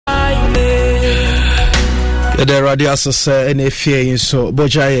The radio say any fear so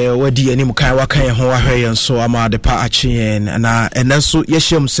bojaye wadi anim kan wakan ho ahwe so ama de pa achi en na enso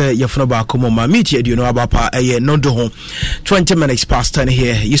yeshem say yefno ba komoma meet you know about pa no do ho 20 minutes past 10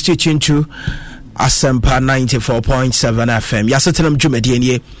 here. You stay tuned to Asempa 94.7 FM. Yasetenam dwumadi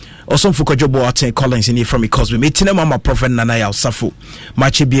anie Osomfo Kojobo Aten Collins in from because we meeting mama prophet Nana ya Safo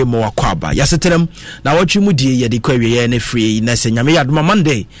machi bie mo akwaba yasetenam na watchu mu die ye de kwawie na free na se nyame yadoma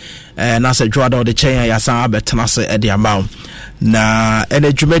Monday na se dwada de chen ya san abetena se e de amaw na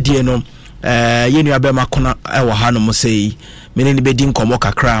ene dwumadi no yenu abema kona e wo ha no mo sei mene ni bedi nkomo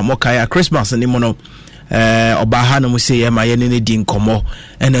kakra mo kai Christmas ni mo no oba ha no mo sei e ma ye ne di nkomo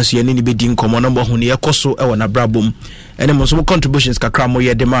ene so ye ne bedi nkomo no bo hu ne yekoso e wo na brabom ene mo so contributions kakra mo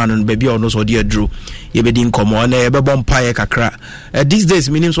ye demand no baby ono so de adru ye bedi nkomo na ye be bom pae kakra these days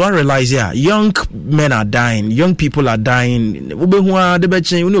meaning so I realize here young men are dying, young people are dying wo be hu a de be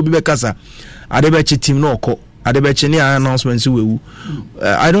chen wo obi be kasa ade be che team no okọ ade be che ni announcements we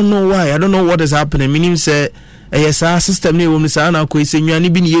I don't know why, I don't know what is happening meaning say yes our system ni wo say na ko se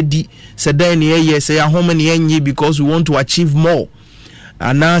nwane bi ni yedi say dan ni yes say ahoma ni enye because we want to achieve more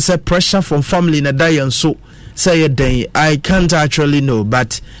and now say pressure from family na die and so say then I can't actually know,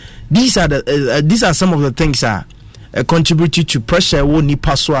 but these are some of the things that contributed to pressure wo ni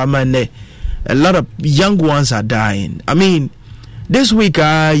paso amane. A lot of young ones are dying. I mean this week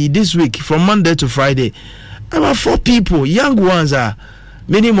from Monday to Friday about 4 people, young ones are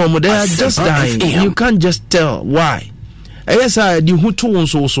minimum, they are just dying. You can't just tell why. Yes, the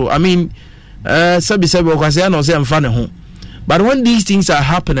Hutu so. I mean, sabi because I know say I'm funny home. But when these things are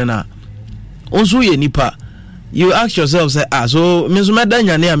happening, also ye nipa, you ask yourself, say, so means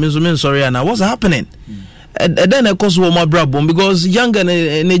sorry, and what's happening? And then of course my brother because young and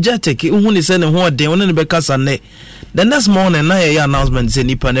energetic, who is saying what they want to be Sunday. The next morning, na announcement say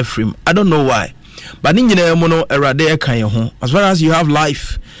nipa ne frame. I don't know why. But in the mono erade kan ho as far as you have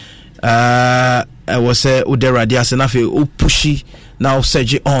life I was say udera dia senafe u pushy now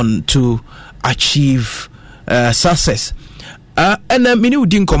surge on to achieve success and then mini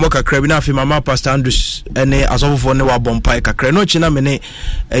udin komo kakra bi na afi mama Pastor Andrews ene asofo ne wa bompai kakra no china me ne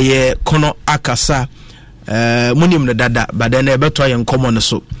ye kono akasa munim ne dada but then e beto ye komo ne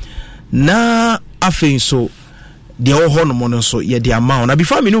so na afi so de ho no mo no so ye de amount na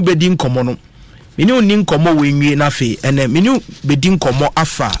before me no bedi komo no minu ni nkomo wenwie na fe ene minu bedi nkomo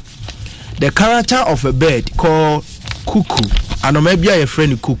afa the character of a bird called cuckoo anoma bia ye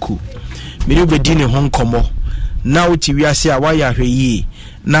friend cuckoo minu bedi ne ho nkomo na uti wiase a wa ya hweyi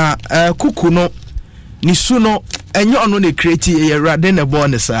na cuckoo no ni su no enye ono ne create ye rade ne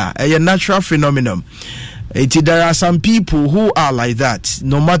born sa a natural phenomenon. There are some people who are like that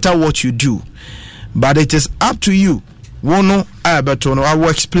no matter what you do, but it is up to you. Wono abetono I will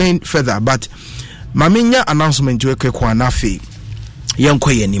explain further, but Maminya announcement to kwa nafi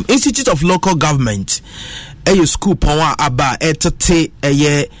yankwa yenim Institute of Local Government a school power aba etete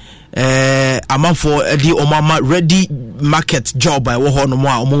eye amafo edi omama ready market job by wo no mo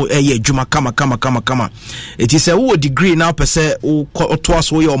a omo eye adwuma kama it is a wo degree now per se to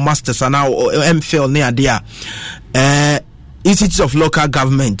us your masters and now MPhil ne ade a Institute of Local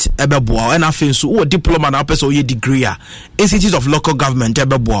Government ebeboa and afin so wo diploma na person wo degree a Institute of Local Government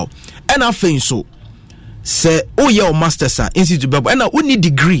ebeboa and afin so say your masters Institute bebo and we need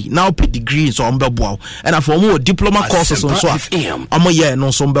degree now pay degree so ombeboa and for more diploma courses on so amo ye no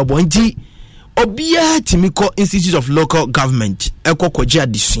so ombeboa nti obia timiko Institute of Local Government ekokogye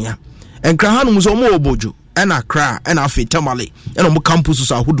adesua enkra hanu so mo obojo and akra and afi tamale and omo campus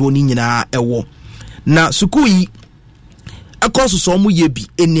so ahodo ni nyina ewo na school yi ekoso so mo ye bi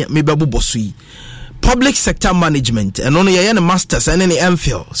eni mebebo boso yi public sector management and only a masters and any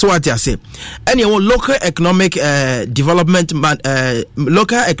MPhil. So what I say, any local economic development,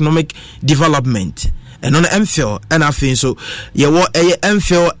 local economic development and on MPhil and I think so. You what a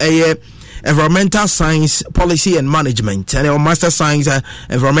MPhil a environmental science policy and management and your master science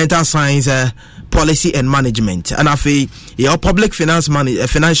environmental science policy and management and I feel your public finance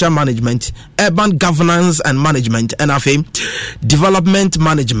financial management, urban governance and management and I feel development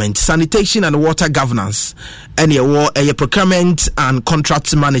management, sanitation and water governance and your procurement and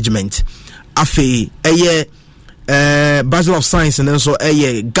contract management. I feel Bachelor of Science and also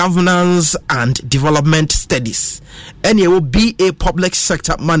governance and development studies. And you will be a public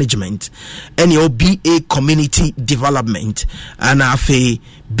sector management and you will be a community development and a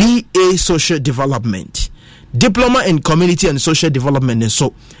BA social development, diploma in community and social development and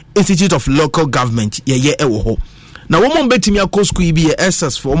so Institute of Local Government now one betimi akọ school be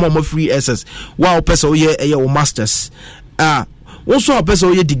SS for one free SS wow person ye masters also a person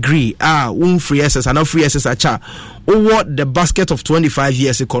with degree free SS and free SS acha over the basket of 25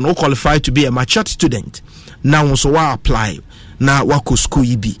 years ago no qualify to be a matured student now also wa apply na wako school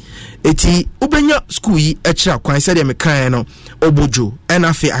yi bi eti ubenya school yi ekira kwan said me kan no obojo and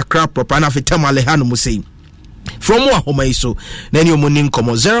afi Accra proper and afi Tamale hanu mu sei from wa homa yi so na ni omonin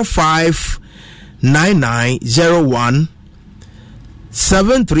komo 059901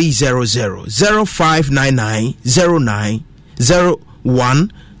 7300 05990901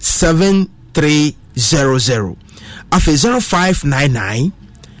 7300 afi 0599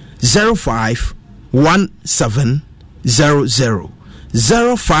 051700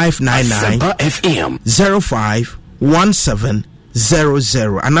 0599 FM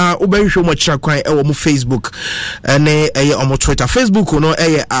 051700 ana ubehwe mo kira kwan e wo mo Facebook ne eye o mo Twitter Facebook no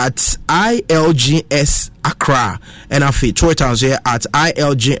eye at ILGS Accra and afi Twitter so at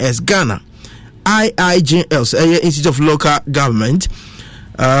ILGS Ghana IIGS eye Institute of Local Government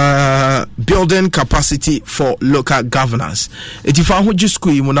building capacity for local governance. Itifa ho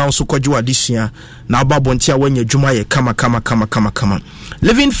school yi mu na so kwadwo adisia na babontia wanya dwuma ye kama.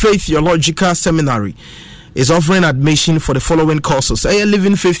 Living Faith Theological Seminary is offering admission for the following courses.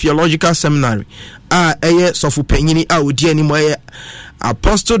 Living Faith Theological Seminary sofu penyini odi animo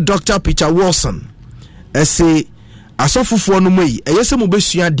Apostle Dr. Peter Wilson say asofufo no mu yi se mo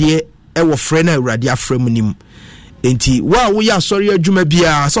besua de wo frɛ na awurade afrɛ mu nim. Enti wo ya sorry adwuma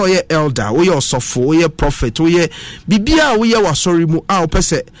bia so ye elder wo ye osofo wo ye prophet wo ye bibia wo ye wasori mu a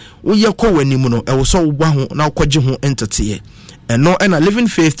opese wo ye kɔ wanimu no e wo so wo ho na kwagye ho entete and no and a Living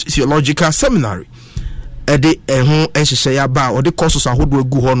Faith Theological Seminary ede ho enhyehyɛ ya ba o de courses ahodo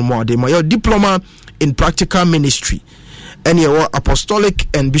agu ho no mo de ma your diploma in practical ministry and your apostolic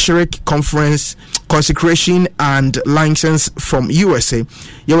and bishopric conference consecration and license from USA,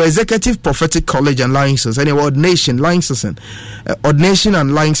 your executive prophetic college and license, and your ordination licensing, ordination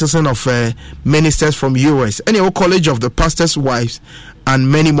and licensing of ministers from US, and your college of the pastors' wives,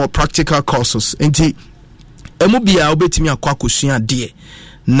 and many more practical courses. Enti emubia obetimi akwa kosua de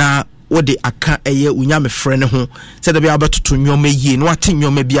na wode aka eye unyame frene ho se da bia betoto nyoma yie na wate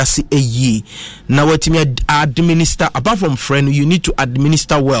nyoma bia se eye na watimi administer apart from friend you need to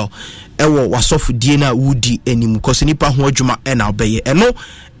administer well ewo wasofu die na wudi enim because nipa ho adwuma na obeye eno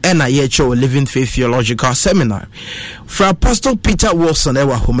na ye cho Living Faith Theological Seminary for Apostle Peter Wilson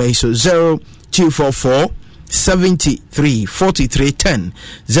ewa home so 0244 73 43 10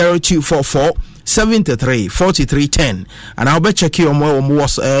 0244 73-43-10 and I'll be checking on my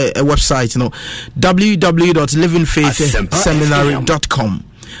website www.livingfaithseminary.com.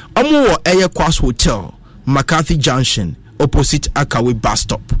 Amu Air Kwas Hotel, McCarthy Junction, opposite Akawi bus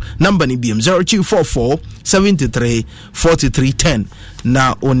stop. Number ni BM 0244 73-43-10.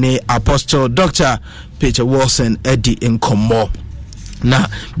 Na one Apostle Dr. Peter Wilson Eddie Nkomo. Na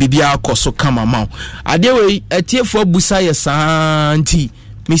bibia akoso kama mau. Adewe etiefo busa ye santi.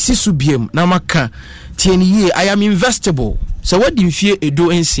 Mesi subiem na maka tieni ye I am investable. So what do you fear edo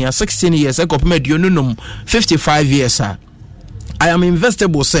ensia 16 years I got made num 55 years I am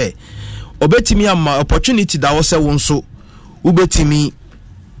investable say obetimi am opportunity that was won so ubetimi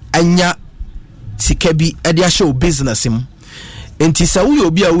anya sika bi e de ahye business im enti sa wo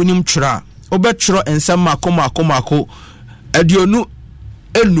obi a wonim twra obetwro ensam mako aduonu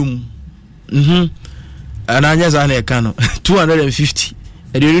enum ananya za na e ka no 250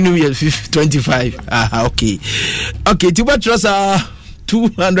 and you know 25 okay Tuba Trust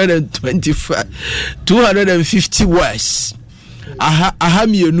 250 words aha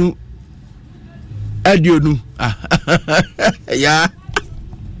mienu adionu ya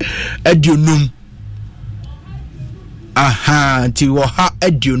adionum ti wo ha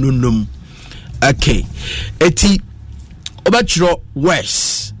adionum okay eti obachro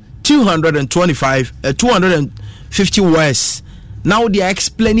words 250 words. Now they are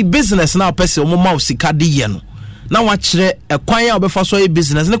explaining business now person mo ma sika de ye no na wa kire ekwan ya obefa so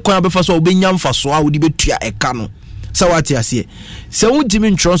business ne kwan obefa so obenya mfaso a wodi betua eka no so what you say se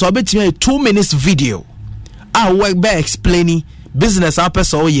wudimi ntro so obetimi 2 minutes video a we be explaining business a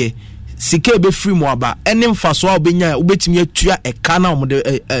person oye sika be free mo aba ene mfaso a obenya obetimi atua eka na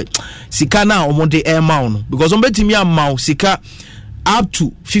omode sika na omode e ma no because obetimi amount sika up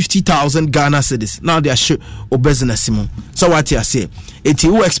to 50,000 Ghana cedis. Now they are sure o business imo. So what you say? Eti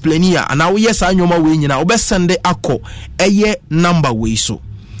u explain here and now yes anyoma we nyina obe send akọ eye number we so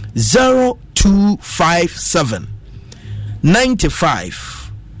 0257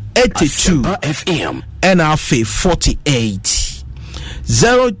 95 82 FM NRF 48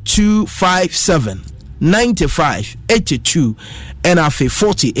 0257 95 82 NRF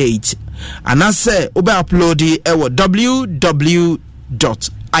 48 and I say obe upload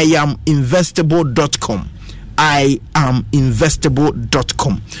www.iaminvestable.com.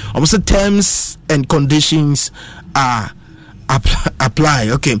 iaminvestable.com. Almost terms and conditions are apply.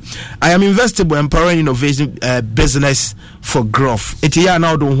 Okay, I am investable, empowering innovation business for growth. Etiya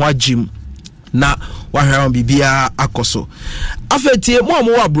now don't want gym na wahwe bibia akoso. Afetie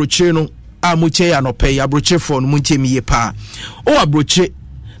mo abroche no amuche ya no pay abroche for no muntie miye pa. O abroche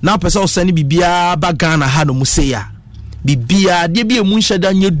na pesa o send bibia ba Ghana ha no museya. Bibia de bi emu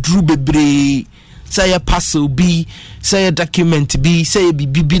nheda nye dru bebre. Say a parcel bi, say a document bi, say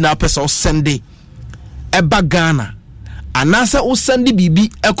bibi na pesa o send e ba Ghana. Anasa o send bibi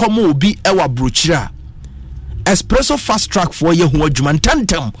ekomo obi ewa brochira. Espresso fast track for ye ho adwuma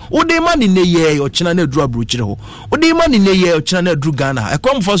ntantem. O de ma ne ye o china na adru abrochira ho. O de ma ne ye o china na adru Ghana.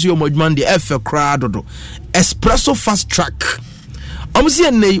 Ekom for so yo adwuma de efe kra dodo. Espresso fast track.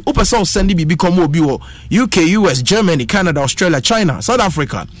 Omsi nei o pesa o send bibi komo obi wo UK, US, Germany, Canada, Australia, China, South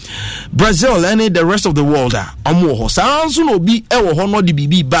Africa, Brazil and the rest of the world. Omo ho sanso no obi ewo ho no de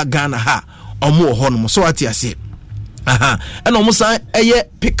bibi ba Ghana ha. Omo ho no so ati ase. And almost a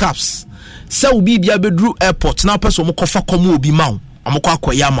pickups. So Bibia bedru airport now person mokofa komo obi ma amokwa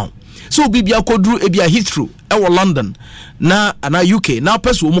akoya ma. So Bibia kodru ebia Heathrow e wo London na UK now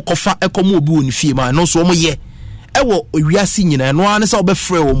person mokofa ekomo obi woni fie ma no so mo ye e wo owiase nyina no ane se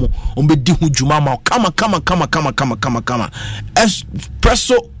obefre wo mo ombedi hu djuma ma kama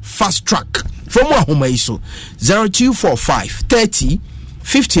Espresso fast track from ahoma iso 0245 30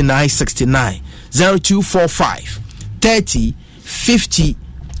 59 69 0245 30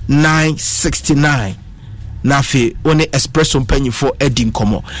 59 69. Nafi one espresso penny for Edding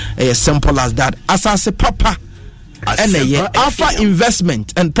Como. A simple as that. Asase papa and Alpha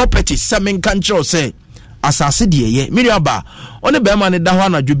Investment and Properties. Semen control say asase die ye miriaba one be ma ne da ho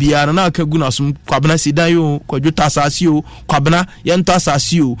na dwobia na akaguna sum kwabena sidan kwadwota asase o kwabena yento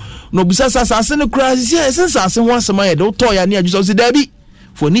asase o no bisa asase ne kura sense asase ho asema ye de to ya ne adwuso si da bi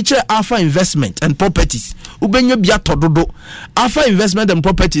for nature Alpha Investment and Properties ubenyo bia tododo. Alpha Investment and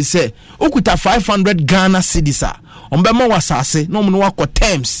Properties say okuta 500 Ghana cedis a ombema wasase no mo wako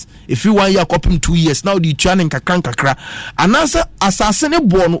terms if you 1 year kopim 2 years now the tuan nkakra anasa asase ne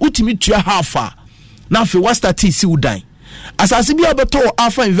bo no utimi tua half a na fe wasta ti si udan asase bia beto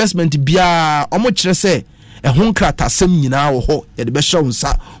Alpha Investment bia omo kire se ehun krata sem nyina wo ho ye de be show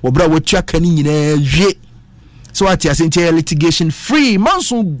nsa wo bra watua kan nyina wie. So what you say litigation free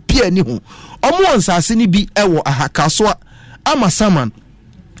manso bia ni ho omo ansase ni bi ewo ahakaso ama saman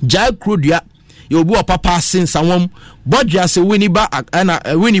jai krodua ye obi opapa sensa wom bodua se winiba na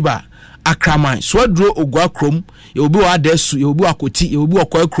winiba akraman swadro ogwa krom ye obi wa adesu ye obi akoti ye obi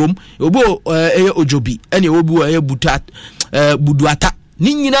okwa krom ye obi ojobi ene ye obi wa butat buduata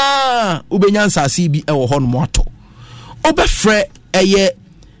ni nyina ubenya ansase bi ewo ho no moto obefre eye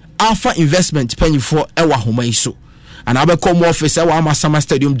Alpha Investment penny for ewa homa iso and I become office ewa Amasama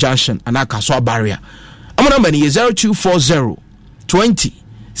Stadium Junction and Akaso barrier. I'm number 0240 20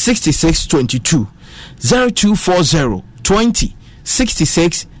 66 22 0240 20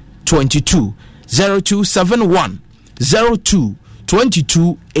 66 22 0271 02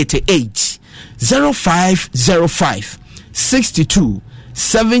 22 88 0505 62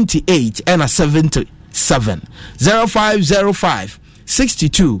 78 and a 77 0505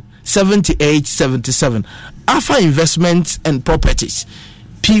 62 78 77. Alpha Investments and Properties.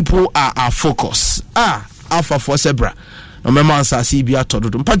 People are our focus. Alpha for Zebra. No member say bia todo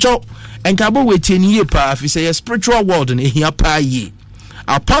mpacho enkabo wetin ye pa fi say spiritual world na ehia pa ye.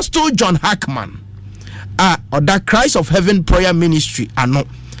 Apostle John Hackman or that Christ of Heaven Prayer Ministry ano.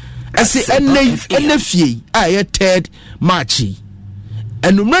 Ese enefie ye 3rd March.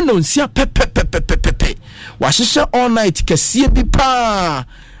 Enumre no nsia pepe wahyehyɛ all night kɛseɛ bi pa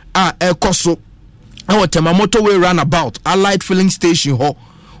ekoso ɛwɔ Temamoto way roundabout Allied filling station ho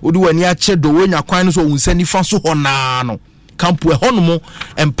odi wani akyɛ do wonya kwan no so wunsa nifa so ho na no campo ɛhɔ no mo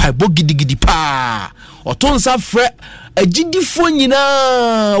empaibo gidigidi pa ɔto nsa frɛ agidifo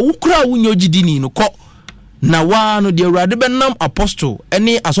nyinaa wukura wunyo gidini no kɔ na wa no de Awurade bɛnam apostle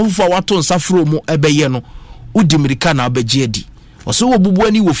ɛne asɔfofo a wato nsa frɛ mu ɛbɛyɛ no udi mirika na abɛgye adi ɔso wo bubu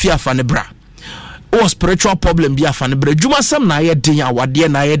ani wo fi afa ne bra o spiritual problem bi afa ne bra dwuma sam na ye den awade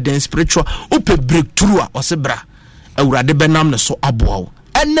na ye den spiritual ope breakthrough a ose bra Awurade benam ne so aboawo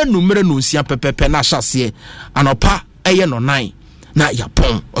enne numere no nsia pepepe na hyase anopa eye no nan na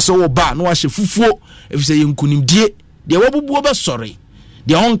yapon ose wo ba na wa hye fufuo efise ye nkunimdie de wabubuo be sore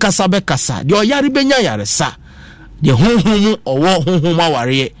de onkasa be kasa de oyare benya yare sa de honhom owo honhom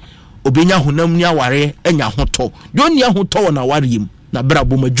aware obenya honam ni aware enya hoto de oni ahoto na warem na bra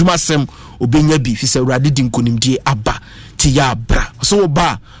bom adwuma sem obenya bi fi se urade di nkonimdie aba ti ya bra so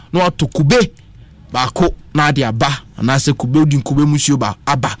ba no atokube baako na ade aba na se kube di nkube musuo ba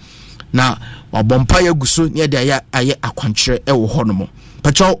aba na wabompa ya guso ne de aye akwankyere e wo hono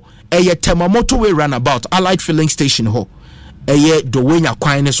pacho eye Temamoto way runabout Allied filling station ho eye do wenya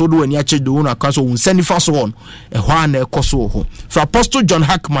kwan ne so do wani ache do na kan so unsani fa so on e ho ana e koso ho for Apostle John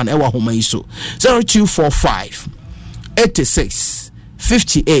Hackman e wa homa iso 0245 86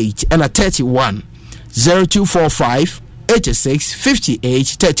 58 and a 31 0245 86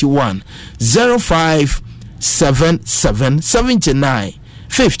 58 31 0577 79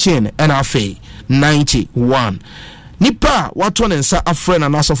 15 and a 91 nipa wato ne nsa afre na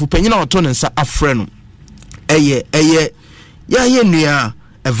nasofo panyina wato ne nsa afre no eye ya ye nua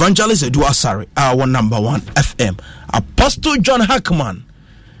Evangelist Edu Asare our number 1 FM Apostle John Hackman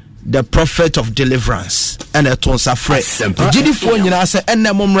the prophet of deliverance and a ton safre gidi fo nyina se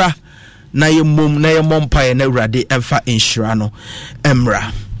enne momra na ye mompa na urade emfa inshira no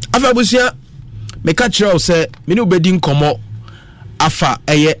emra afa busia meka kire o se me ne obedi nkomo afa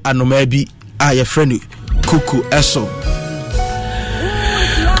eye anoma bi a ye frɛ no kuku eso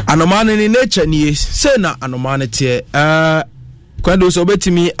anomane ni nature ni se na anomane tie kwando so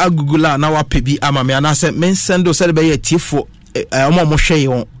betimi agugula na wapebi ama me anase men sendo se be ye tiefo omo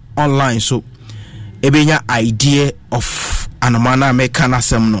hwe online so ebenya idea of anomana me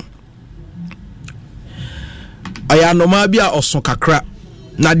kanasem no aya anoma bia oso kakra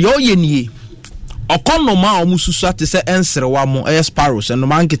na de oye nie okonoma omususu ate se enserewa mo sparrows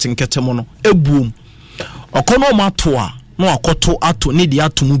enoma nketinkete mo no ebuom okonoma to a no akoto ato ne de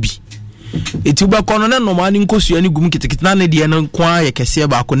ato mu bi eti ba kono na enoma ni nkosua ni gum kitikiti na ne de no kwa ye kese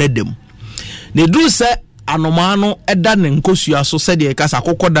ba ko na dem ne duru se anoma no eda ne nkosua so se de kasa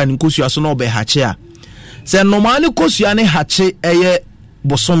kokoda ne nkosua so na obehache a se enoma ni kosua ne hache eye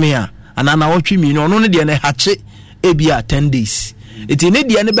bosome a anana wotwe mi no ne de ne hache ebia 10 days eti ne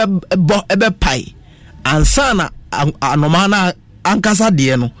de ne be pai ansa na anoma na ankasa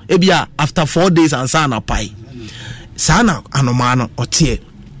de no ebia after 4 days ansa na pai sana anoma no otie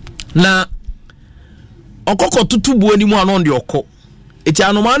na okoko tutubu ani mu ano de okọ eti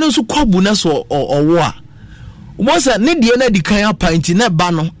anoma no so kwabu na so owo a umosa ne de na di kan apanti na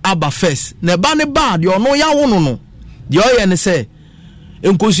ba no aba first na ba ne ba de ono ya wono no de oye ne se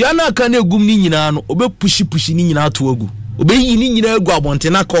enkosua na aka na egum ni nyina no obepushi ni nyina to agu obeyi ni nyina agu abonte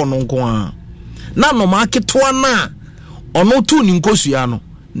na ka ono nko a na no ma ketoa na ono tu ni nkosua no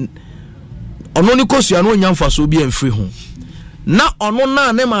ono ni kosua no onyamfa so bi amfiri ho na ono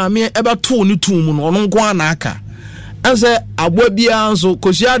na ne maame ebeto ni tu mu no ono nko a na aka anse abwa bia nso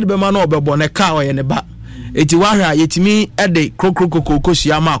kosua de be ma na obebo ne ka oye ne ba eti wahra yetimi ede krokrokoko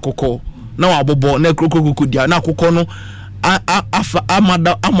kosua ma akoko na wabobo na krokrokoko dia na akoko no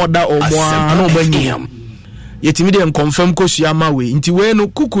amoda omwa no banyi yetimi de confirm kosua ma we nti we no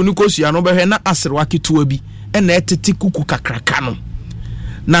kuku ni kosua no behwe na aserwa ketua bi na etete kuku kakraka no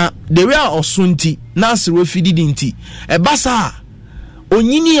na the way osunti na aserwa fidi dinti ebasa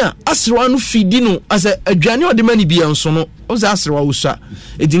onyini a aserwa no fidi no ase adwane odemani bia nso no oze aserwa usa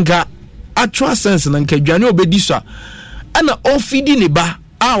edinka actual sense na nka adwane obedi so ana ofidi ne ba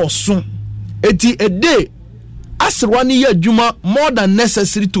a osun eti ede aserwa ni adwuma more than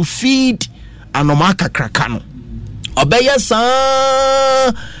necessary to feed anoma kakraka no obeye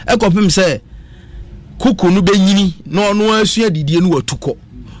san ekopim se kuku no benyini no ono asua didie no watuko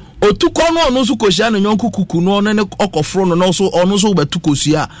otuko no ono so kohia no nyonko kuku no ono ne okofro no so ono so betuko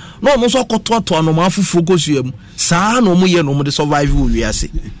sua no ono so okototo anoma afufuro kosua mu saa no mu ye no mu de survive we ase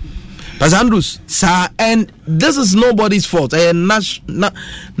Pasandus sa and this is nobody's fault a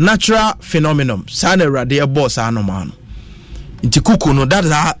natural phenomenon sa na rade boss anoma no nti kuku no that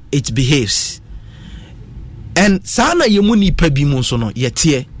is how it behaves and sa na yemu nipa bi mu so no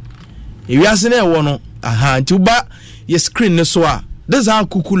yete ewiase na ewo no nti uba ye screen ne so a this is how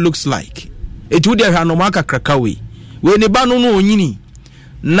kuku looks like it would have anoma kakraka we ne ba no no onyini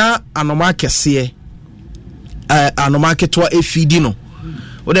na anoma kese anoma ketwa efidi no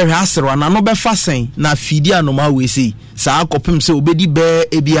wo de hasero na no be fasen na fidi anoma we sei sa akopem se obedi be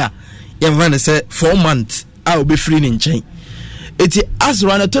ebia ye mfa ne se 4 months a obefiri ne nchen eti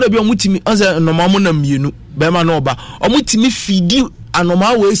asero na tore bi omutimi onse anoma mo na mienu be ma no oba omutimi fidi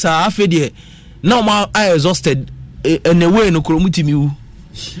anoma we sa afede na oma exhausted in a way no kromutimi wu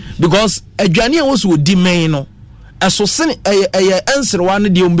because adwane e wo so di men no eso se ensere wa ne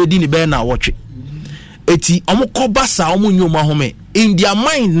de ombedi ne be na wotwe eti omokoba sa omonyoma home in their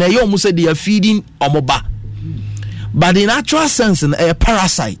mind na yo say they are feeding omoba but in actual sense a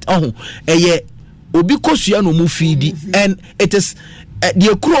parasite obi kosua no mu feedi and it is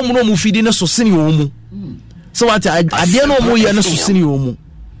the krom no mu feedi no so sini omu so what ade no mu ye no so sini omu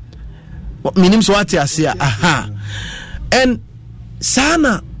minim so what asia aha and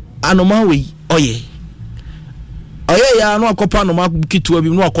sana anoma we oye ya no akopa anoma kitua bi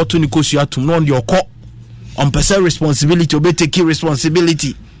no akoto ni kosua tum no de okọ on person responsibility obe take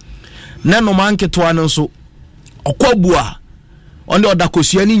responsibility na no man ketua no so okobua on the other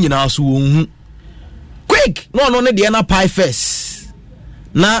kosua ni nyina so wonhu quick no ne de na pie first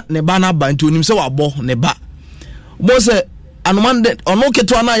na ne ba na ba nti onim se wabo ne ba mo se anoman de ono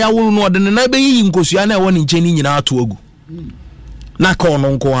ketua na ya wuru no de ne na be yi nkosua na e woni nche ni nyina ato agu na ka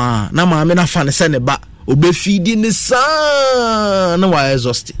ono nko a na maame na fa ne se ne ba obe feeding the sun no why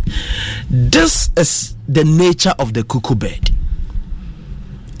exhausted. This is the nature of the cuckoo bird.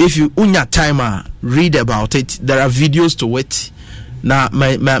 If you unya timer read about it, there are videos to it. Na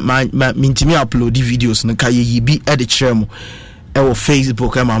my mintimi upload the videos na kaye bi e de chrem e wo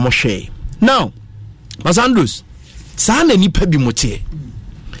Facebook e ma mo share. Now Masandus sana nipa bi motie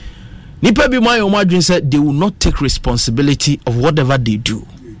nipa bi my omadwin say they will not take responsibility of whatever they do.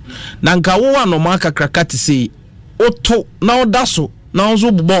 Na nka wo wa no maka krakati say oto na odaso na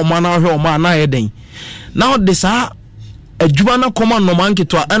ozo bubo ma na hwe o ma na yeden na ode sa adwuma na koma no manke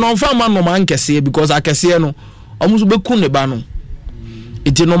to and on fa ma no manke se because akese no omuso beku ne ba no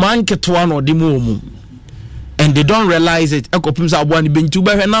iti no manke to na ode mu omu and they don't realize it ekopim sa abo ani bentu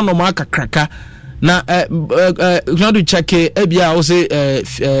be hwe na no maka kraka na you do check ebia o say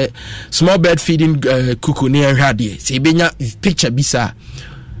small bird feeding cuckoo near hade say benya picture bisa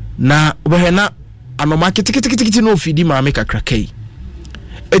na we na anoma kitikiti no feedi ma make krakai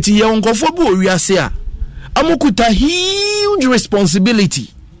eti ye nkofo bu owiase a amokuta huge responsibility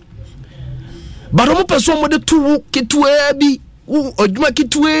but omo person mo de tu kitwe bi oduma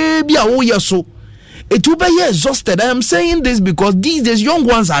kitwe bi a wo yeso etu be exhausted. I am saying this because these days young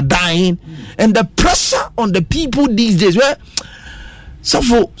ones are dying and the pressure on the people these days where so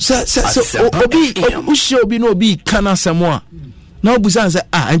obi ushi no obi kana semwa now busan say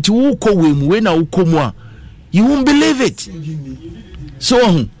anti wo ko we mu we na wo ko mu a you won't believe it.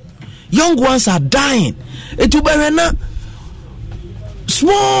 So young ones are dying. It will be na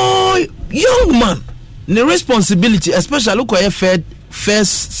small young man the responsibility, especially look at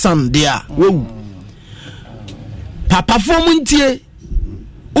first son there. Whoa. Papa fomuntie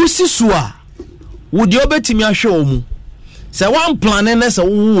usisua would you betimi ahwe mu say one plan na say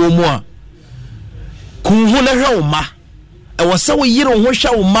wo mu a kunhu na hwe wo ma e wo say wo yire wo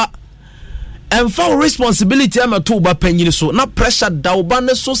hwe wo ma emfa responsibility am to ba panyini so na pressure da wo ba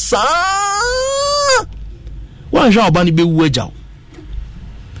ne so sa wan hwe wo ba ne be wu agyaw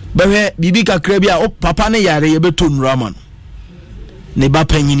ba hwe bibi kakra bi a papa ne yare ye beto nurama ne ba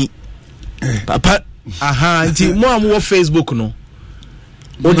panyini papa aha nti mo am wo Facebook no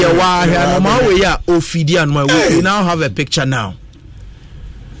o de wa hwe no ma we ya ofidi an ma we now have a picture now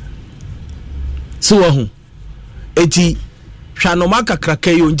so eti hwa no maka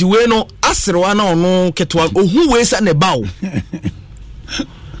krakayo nti we no asrewa na ono ketwa ohu we sa ne bawo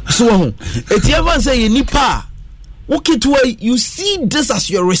so eti ever say nipa wo ketwa you see this as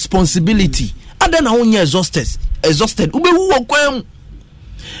your responsibility ada na onye exhausted ube hu okwan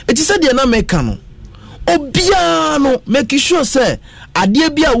eti say de na meka no obia no make sure say ade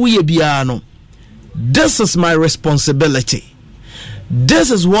bia wo ye bia no this is my responsibility,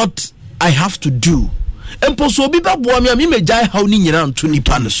 this is what I have to do. Emposo obi ba boa me mejai how ni nyina nto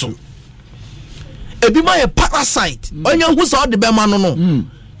nipa ne so ebi ma ye parasite onya hu sa de be ma no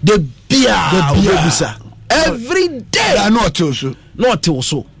the bia obisa every day not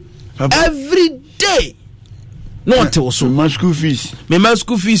also every day not also my school fees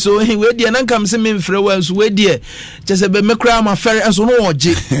so we dey na kam se me mfre wa so we dey just be me kra ma fere so no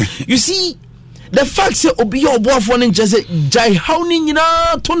oje you see the fact say obi your boafo no just jai how ni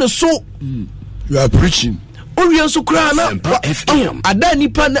nyina to ne so you are preaching. Orion so cry na ada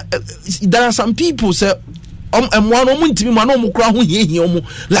nipa there are some people say one ntimi ma no mo kra ho hiehie omo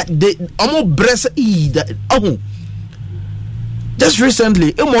like they omo bress that just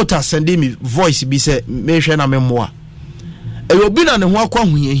recently Immortal sending me voice be say me hwe na me moa e obi na ne ho akwa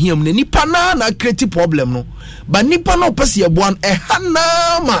ho hiehie na nipa na create problem no but nipa no pese ye boan e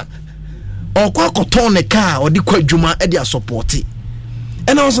hanama okwa koton ne car odi kwa dwuma e dia support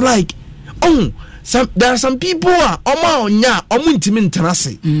and I was like there are some people onya ntimi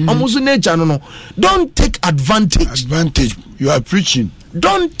ntanase omuzo nature no don't take advantage you are preaching.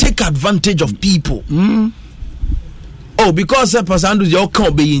 Don't take advantage of people. Oh, because Pastor you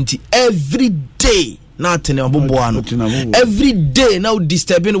can be every day now every day now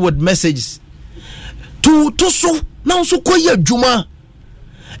disturbing with messages to so na so koye adwuma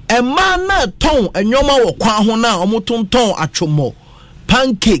ema na ton enyoma wo kwa ho na omotonton atwomo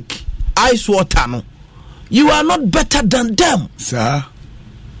pancake ice water no you are not better than them, sir.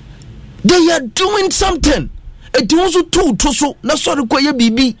 They are doing something. It also to so na sorry koye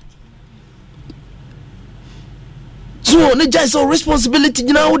bibi. So ne just a responsibility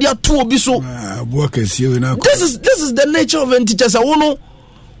now they are two obi so. This is the nature of teachers. I want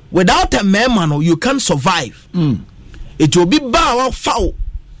without a man you can't survive. It will be bow foul.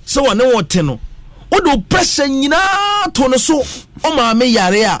 So I know what no. Odo pressure nyina to no so o ma me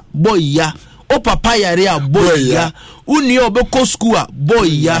yare a boy ya. O papa yare a boy ya. Uni obeko school a boy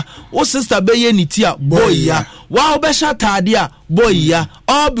ya. O sister be ye niti a boy ya. Wa obesha tade a boy ya.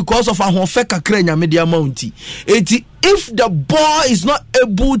 All because of a honfe kakra nya media mounti. If the boy is not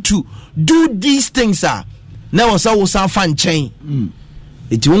able to do these things now so fan chain.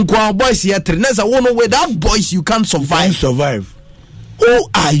 It won't go boys here trinesa wono without boys you can't survive. Who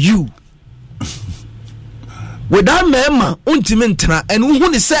are you? Without mema untimentra and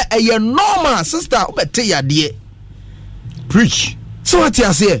who say a normal sister obete ya de. Preach. So what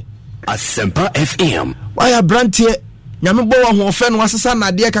you say? Asempa FM. Why a brand here? Nyame bo wa ho ofe no asesa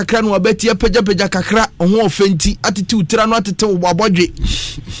na de kakra no obeti apagya kakra ho ofenti attitude tira no atete wo abodwe.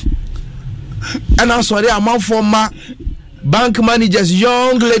 And I'm sorry amanfo ma bank managers,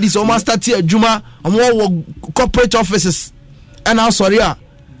 young ladies o master tia adwuma omo corporate offices. And I'm sorry I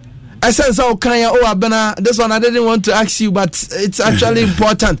said so can ya abena this one I didn't want to ask you but it's actually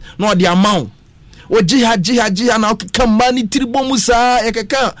important. No the amount. O jiha na come money tribo musa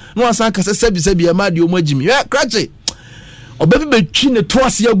ekeka no asan kase sebi e ma de o magimi. Yeah, crazy. Obaby between the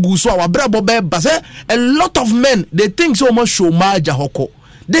twice year go so our brabo be say a lot of men they think so much show maja hoko.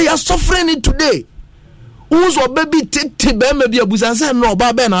 They are suffering it today. Who's obaby tete be maybe abusan say no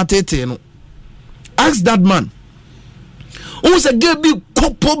ba be na tete no. Ask that man. Who's a get big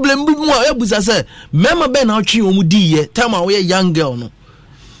problem bi mu abusan say mema be na twi omu di ye time a we young girl no.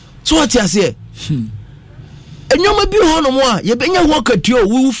 So what you say? Enyoma bi ho no mo a ye benya ho katuo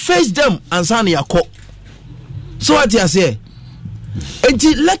we will face them and san yakọ. So what you say? And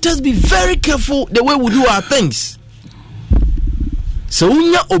let us be very careful the way we do our things. So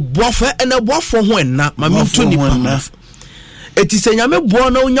unya obuafo and obuafo ho enna mami to nipa. Eti se nyame bo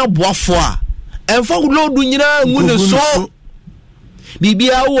na unya boafo a emfa lodu nyina mu ne so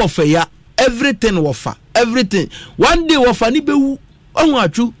bibia wo fa ya everything wo fa everything one day wo fa ni bewu ohun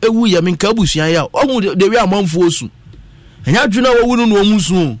atwu ewu ya menka abusuan ya ohun de wi amanfo osu enya atwu na wo nu no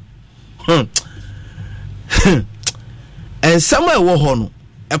omusu and somewhere wo ho no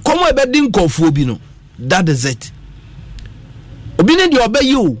ekomo e be di nkofo bi no that is it obi ne de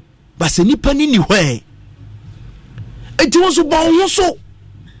obayi o ba se nipa ni hwe enti wo so bon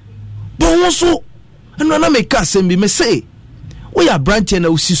so eno na make asem bi me say we are branch na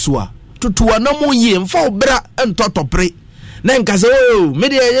usiso a tutuwa na mo yi mfa obra entotopre na nka say oh me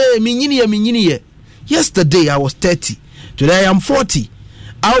de minyini ye yesterday I was 30 today I am 40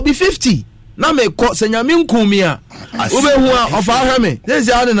 I will be 50 na me ko senyame nkumi a obehu a of ahame this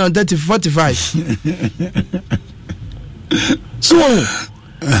is 130 45 so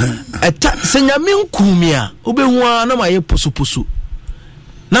eta senyame nkumi a obehu a na maye poso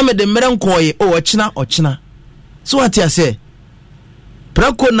na me de mere nkoye o ochina so what you say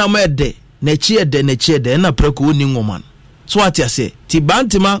prako na mede na chiede na prako woni ngoma so what you say ti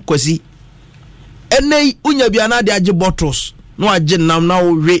bantima kwasi ene unya bia na de age bottles no age nam na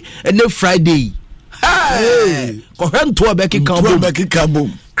wo we ene Friday hey ko hento obeki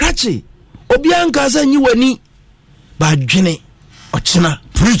kabom krachi obi anka sa nyi wani ba dwene ochina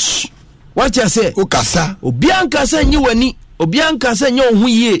preach what you say okasa obi anka sa nyi wani obi anka sa nyi ohun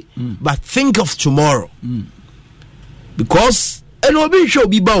ye but think of tomorrow because ene obi hwe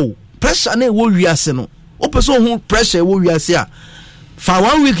obi bawo pressure na wo wiase no o person hu pressure wo wiase a fa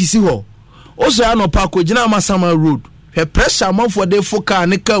 1 week si ho o so ya no pa ko gina Masama road he pressure man for the foka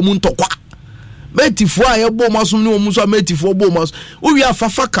ne ka mu ntokwa metifo a ye bo masum ne omu so metifo bo mas o wi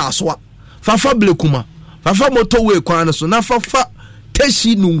afafa ka so fafa blekuma fafa motorway kwan so na fafa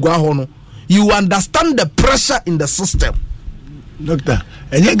teshi nungwa ho no you understand the pressure in the system doctor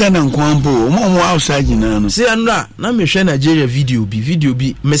enye Ghana nkwampo omo outside na no see anura na me hwe Nigeria video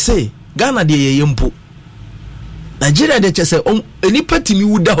bi me say Ghana de ye mpo Nigeria de chese eni patimi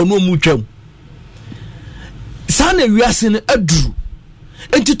wuda ho no mu twam sana wiase ne aduru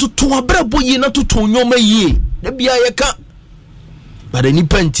enti toto abrabo yi na toto nyoma yi da bia ye ka ba de ni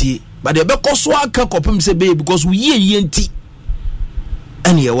pantie ba de be koso aka kopem se be because we ye enti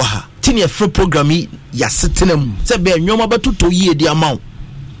ene ye wa ha tini e free program yi ya setenam se be nyoma ba toto yi di amount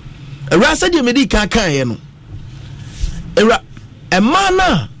Era said you medi kan no. Era a man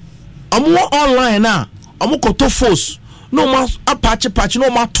na omo online na omo koto force no ma apache no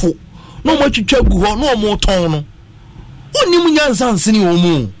ma to no ma twitwa gu ho no omo ton no. Onim nyansa nsini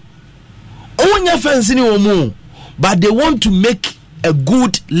omo. Onya fansini omo. But they want to make a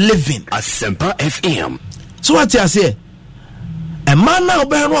good living. Asempa FM. So what you say? A man now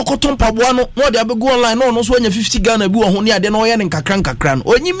be no akoton paboa no de abego online no so anya 50 Ghana bi wo ho ne ade no ye ne nkakran no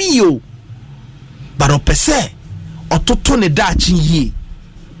onyimi yo. But opese ototo ne dachi yie.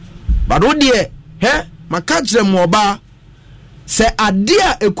 But o de maka kire mo ba se ade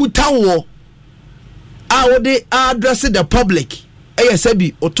a ekuta wo a wo de address the public se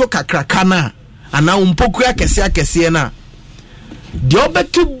bi oto kakraka na ana umpoku akese na de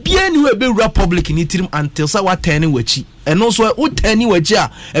obeto bia ni we be republic ni tirim until sa wa turn wachi eno so o turn wachi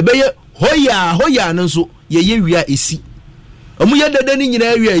a ebeye hoya no so ye wia esi omu ye dada ni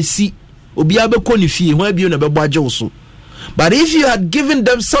nyina wia esi obi abekọ ni fie ho abie na bebo age wo so. But if you had given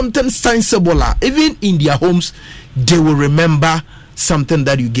them something sensible, even in their homes, they will remember something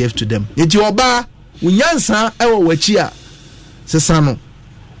that you gave to them. Eti oba unyansa ewo wachi a sesano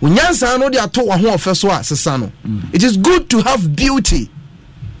unyansa no de ato wa ho ofeso a sesano. It is good to have beauty,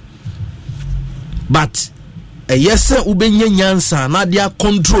 but yes ubenya nyansa na de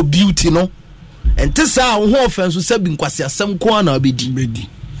control beauty no ente sa wo ho ofenso se bi nkwase asem ko na obedi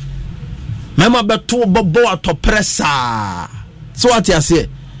mama beto bobo atop pressure. So what you say?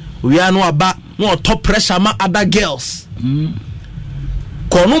 We are no aba no top pressure ma other girls.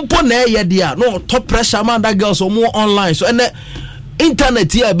 Konumpo na ye dia no top pressure ma other girls or more online. So and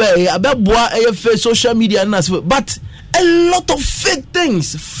internet here abeboa e social media na, but a lot of fake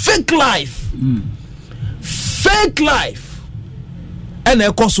things, fake life. Fake life. And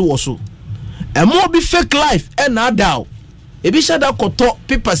e koso woso. E mo be fake life and adao. E bi shada koto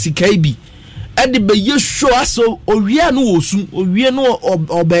paper sikai edi be yesho aso owie no osu owie no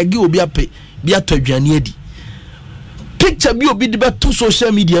obegi obi ape bi atadwane adi picture bi obi de be to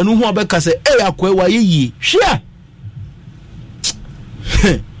social media no ho obeka se akwa wa yeye hwe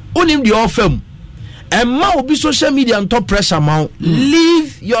onim di ofam emma obi social media on top pressure ma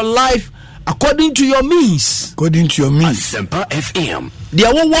live your life according to your means. Asempa FM.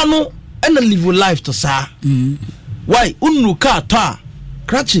 Dia wo no and live your life to sa why unu ka ta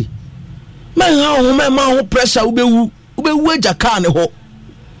krachi man how pressure ubewu eja ka ne ho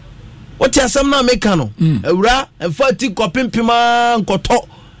what yasam na meka no ewura enfati kopimpima nkoto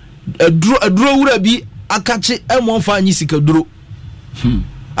aduro wura bi akache emonfa anyi sika duro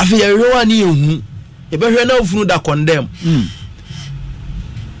afi ya rewa ni ehu e behwe na ofunu da condemn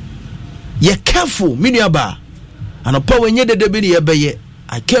ye careful miniaba anopa wenye dede bi ne beye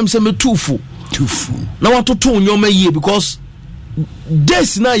I came say me tufu na watoto nyoma yie because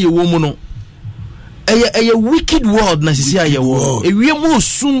this na ye wo mu no a wicked world na sisi aye wo ewie mo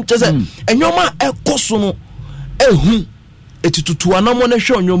sum tese enyoma ekoso no ehu etitutu anamo na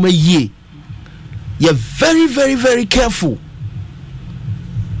hwe onyoma yie. You're very very very careful.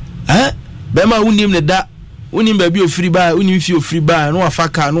 Bema unim ne da unim ba bi ofiri ba unim fi ofiri ba no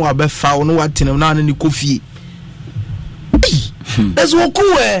afaka no abefa no watenem na ne kofie. That's what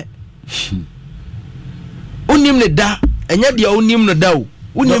cool. Unim ne da enya dia unim ne da o.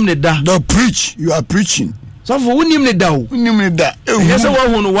 Unim ne da. No preach, you are preaching. So for unim ne da o. Unim ne da. Yes,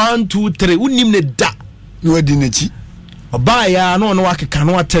 1 2 3 unim ne da. No adi na chi. Oba ya no wakeka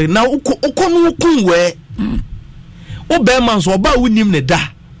no atere na uko no kunwe. Oba man so oba unim ne da.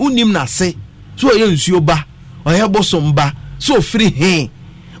 Unim na se. So ye nsuo ba. Oye bosom ba. So free he.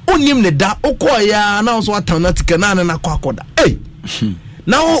 Unim ne da. Uko ya na so atanatika na na kwakoda. Eh.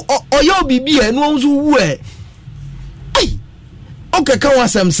 Now oye obibi e no nzu wu e. Okay, can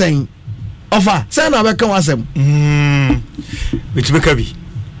wasem saying offer say na be kan wasem which be kabi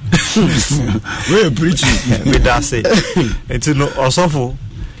we preaching we da say it no osofo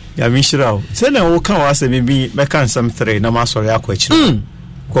ya mishira o say na wo kan wasem bi be kan some 3 na ma sori akwa chiro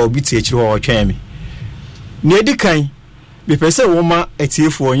kwa obi ti chiro wo twen mi na edikan be pese wo ma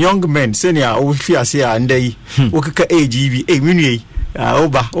etiefo young men say na wo fi ase a ndai wo kaka AGB minue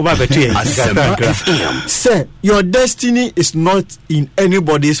Oba betu say your destiny is not in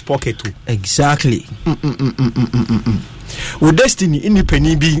anybody's pocket. Exactly. With destiny in the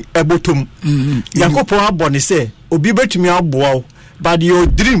penny being ebotum. Yakopo abone say obi betumi aboa but your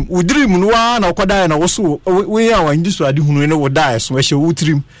dream no na okoda na woso we are in this ade hunu ne wo die so we hye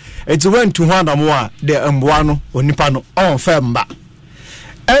dream it went to one more the emboa no onipa no on femba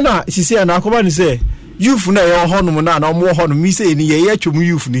ena sisi na akoba ni say youth na ye honum na omo honum mi say ni ye atwom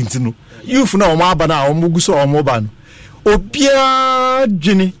youth ni ntino youth na omo aba na omo guso omo ba no obia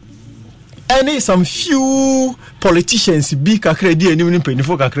dwene any some few politicians bi kakra di anim ni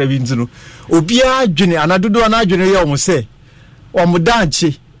penifo kakra bi ntino obi adwene anadodo anadwene ye omo se omo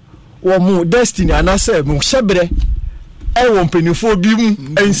danche omo destiny anase mo hyebre e wo penifo bi mu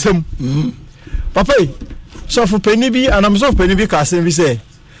ensem papa so for penibi anamso penibi ka asem bi se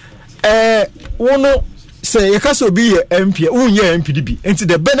wono say yekaso be MP unye MPDB and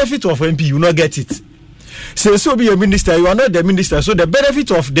the benefit of MP you not get it. Say so be a minister, you are not the minister, so the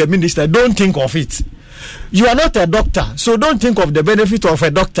benefit of the minister, don't think of it. You are not a doctor, so don't think of the benefit of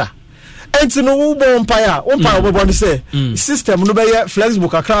a doctor. And to know umpire we say system no be flexible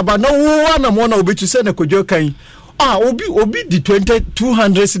kakra but no one will be to send a kojo kan obi the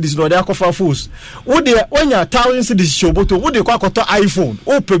 200 cedis no dey akofa force wo dey when ya 1000 cedis shoboto wo dey kwakoto iPhone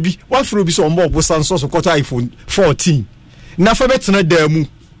o pebi wa fro bi so mbo bosan so kwakoto iPhone 14 na fa betena damu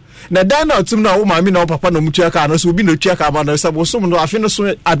na dan na otum na wo mami na wo papa na mutua ka no so obi na tua ka ma na sabo so no afi no so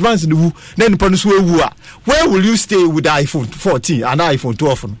advance the wu na nipa no so ewu a where will you stay with the iPhone 14 and iPhone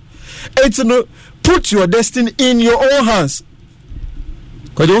 12 no it's no put your destiny in your own hands.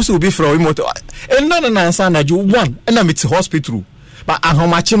 Because you also be from remote and none na you one and I'm at hospital but how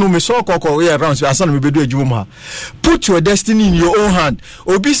much no me so koko around so asan me bedu adwuma put your destiny in your own hand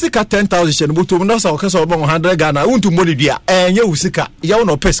obi sika 10,000 chen but no so ka so 100 Ghana untu money dia enye usika ya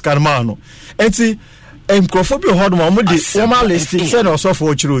no pesca man no enti microphobia hold mo de formal list say no so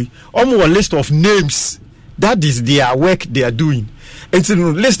for chiro omo list of names that is their work they are doing enti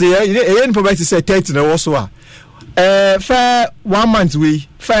no list there any probably say 30 na also fair 1 month we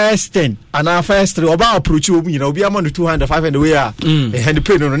first 10 and our first 3 about approach you know be among the 200 500 we are and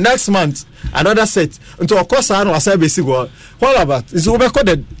pay no next month another set until of course I know say basic what about is over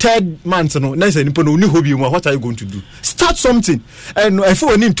the third month no nice and no ni hobby what are you going to do start something and if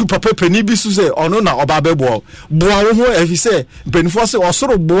we need to papa penny bi so say ono na oba bebo boa wo ho if say penifo say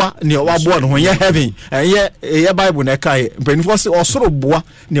osoro boa ne wa boa no ho ye heaven ye bible na kai penifo say osoro boa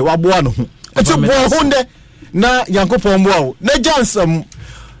ne wa boa no ho enti boa ho nde na yankopon mboa na jansam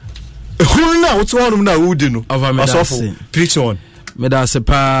ehun na woto honum na wudi no asofo preach on me da se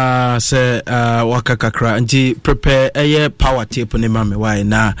pa se waka kakra nti prepare eye power tape ne ma me why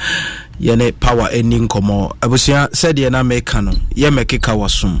na ye ne power eni nkomo abusia said ye na make no ye mekeka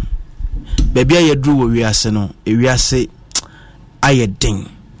wasum bebia ye dru wo wiase no ewiase ayedin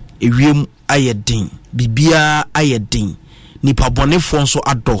ewiem ayedin bibia ayedin nipa bonefo nso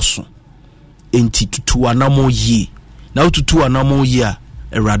adoso enti tutu anamo yi na tutu anamo yi a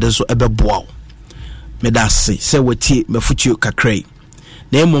erade so ebeboa me da se wetie mefuchi kakrai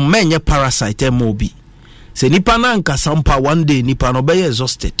na emu menye parasite emo bi se nipa na nka sampa one day nipa no be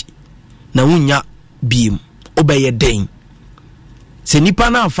exhausted na wunya biem obeye den se nipa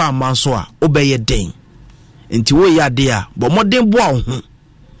na afa amanso a obeye den enti wo ya de a bo moden boa ho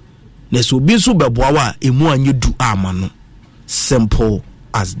na so bi so beboa wa emu anyedu ama no simple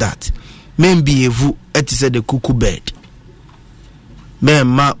as that membi evu etise de kuku bed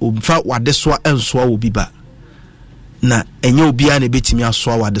memma obfa wade so enso obi ba na enye obi a na betimi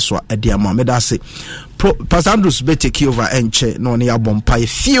aso wade so ade ama me da se Pastor Andrews be take over enche no ne abompa a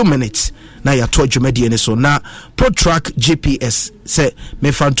few minutes na ya to dwumade ne so na ProTrack GPS say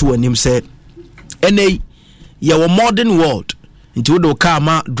me fan to anim say ene ye wo modern world nti wodo car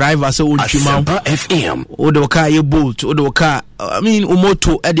ma driver say ontwima FM wodo car ye bolt wodo car I mean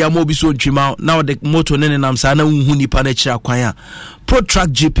moto e de amobi so ontwima na the moto ne nam sa na unhu nipa na kira kwan a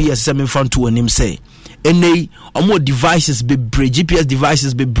ProTrack GPS say me fan to anim say ene omo devices be GPS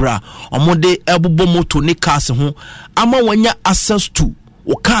devices be bra omo de ebobo moto ne cars ho ama wanya access to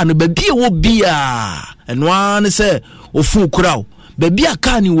o car no ba bia wo bia eno an say ofu kura ba bia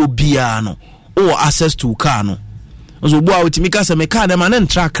car ni wo bia no o access to car no so bo a utimika se me car na man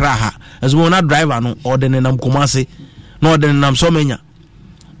ntra kra ha aso na driver no ordene nam komase na ordene nam so menya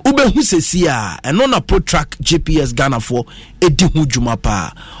ube hu sesi a eno na ProTrack GPS Ghana for edi hu dwuma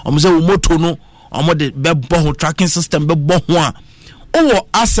pa omo se wo moto no omo de be bo tracking system be bo ho a o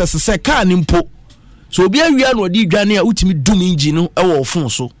access se car ni mpo so obi awia no di dwane a utimi dum engine no e wo phone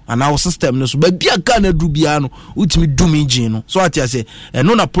so ana wo system no so ba bia car na du bia no utimi dum engine no so atia se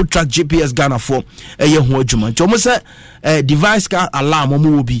no na ProTrack GPS Ghana for eye ho adwuma nti omo se device car alarm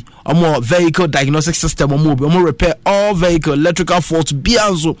omo obi omo vehicle diagnostic system omo obi omo repair all vehicle electrical faults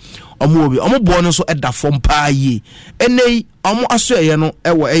bia so omo obi omo bo no so e da form pa yi enei omo aso eye no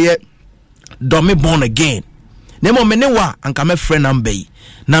e wo eye domi born again nemo mene wa anka me friend number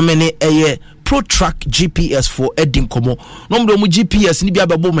na mene eye ProTrack GPS for Edin Komo. No mo GPS ni bia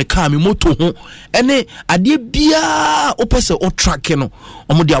bebo me car me moto ho. Ene ade bia opese o track no.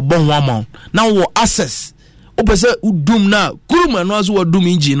 Omo de abon ho amount. Na wo access. opese udum na kuruma no aso wadum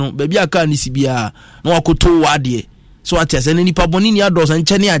engine no ba bia car ni sibia na wakoto wade so atese ne nipa boni ni ados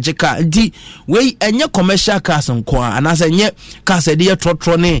nche ne ageka nti we enye commercial cars nko anase enye cars de ye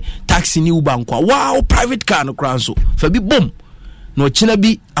trotro ne taxi ni uber nko wow private car no kranso fa bi bom no china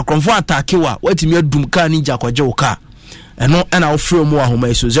bi akromfo atake wa watimi adum car ni jakwaje wo car eno na ofre mu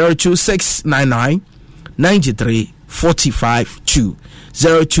ahoma so 026999 93 45 2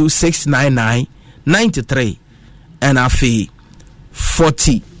 02699 93 and afi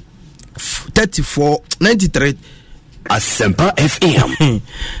 40 34 93 Asempa FM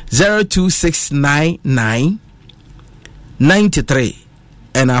 02699 93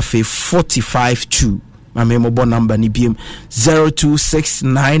 and afi 45 2 my mobile number ni biem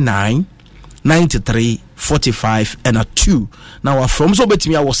 02699 93 45 and a 2 now from so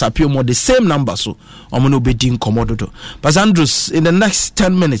betimi I WhatsApp you more the same number so I'm no be din komododo but Andrews in the next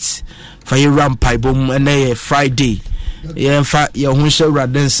 10 minutes for your rampai boom and Friday in fact your hunsha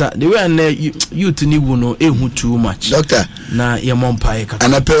radensa the way and you to ni no ehu too much doctor na your mom pai ka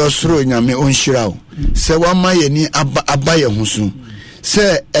ana pe osoro nyame onhirawo se wa ma ye ni abaye husu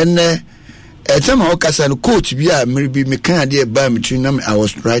se ene etema okasa no coach bi a me kan ade ba me trim na I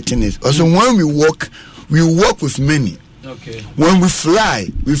was writing it also when we work with many. Okay. When we fly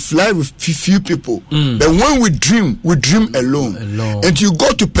with few people. But when we dream alone. And you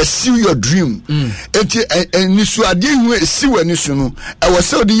go to pursue your dream. And nisu ade hu esi wani so no. I was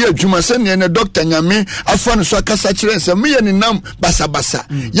so the year dwuma se ne doctor nyame afa no so akasa kire se me ye ne nam basa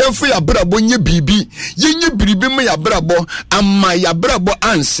yemfo ya brabo nye bibi yenye biribi me ya brabo amma ya brabo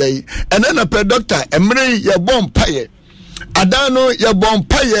ansei ene na pe doctor emre ye bom paye adano ye bom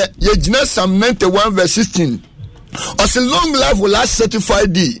paye ye gina Psalm 91 verse 16. Ose long life will last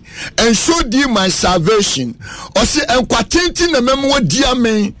 35 days and show thee my salvation. Ose enkwatenti na memo di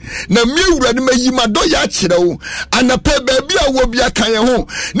amen na mi wurade mayima do ya kire wo anape baabi a wo bia kan ye ho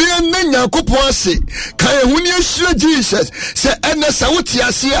ne na Nyankopon ase kan ye ho ne ahira Jesus se ene sa wote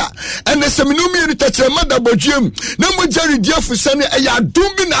ase a ene se menumi ni takire madabodwem na mo jari diafo ne ya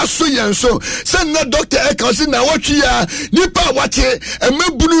dum bi na aso yen so se na doctor e kan se na wotwe ya nipa wate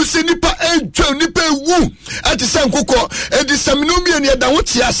emebunu se nipa edwa nipa ewu ati nkoko edi samnumie ne da ho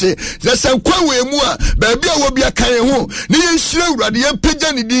tiase ze sankwa we mu a baabi a wo bia kan ho ne ye nhira urade ye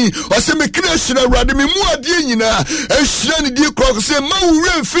pagya ne din o se me kira hira urade me mu ade nyina e hira ne di krok se ma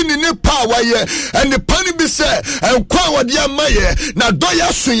wure mfini ne pa wa ye ene pani bi se enkwa wode amaye na do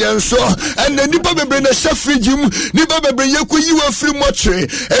ya so ye nso ene nipa bebre na shafrigim nipa bebre ye ko yiwa firi motre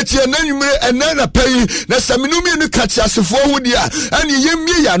eti enanwumre enana pai na samnumie ne kachiasefo ho dia ene ye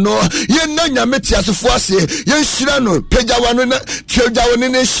mie ya no ye na nyame tiasefo ase ye shirano pejawano na tjawano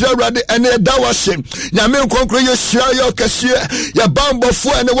ne shirade ene dawashe nyame nkonkro ye shira ye kase ya bambofo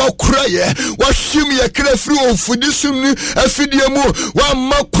ene wakura ye wahwim ye kra firi ofudisum ni afidie mu wa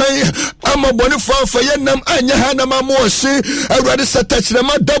makwan amabone fanfa ye nam anya ha na mamohye awrade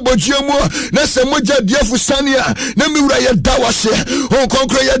satachirema dabojuemu na semoja diafu sania na miwura ye dawashe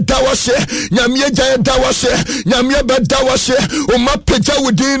nkonkro ye dawashe nyame ye ja ye dawashe nyame be dawashe o mapeja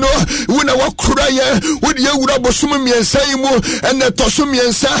wudino wona wakura ye wodi ye wura bosom miensa yimu ene toso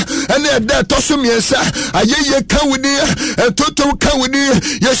miensa ene eda toso miensa ayeye kawudi toto kawudi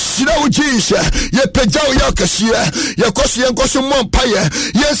ye shira wo Jesus ye peja wo yakashia ye koso ye koso mompaye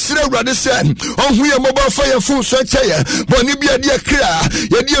ye shira urade se onhu ye mobile fire fun so cheye boni bia de kra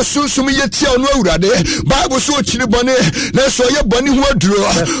ye de sunsum ye tia ono urade bible so chiri boni na so ye boni hu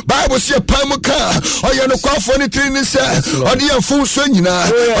aduro bible se pamuka oye no kwafo ni trini se ode ye fun so nyina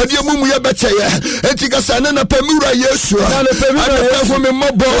ode ye mumu ye beteye etika sana na pemura Yesu ana pemura me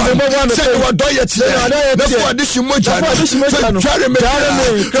mobo se wa do ye tie na fo adishi moja tware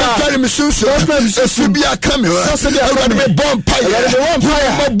me susu esu bia kamera awrade me bompa ye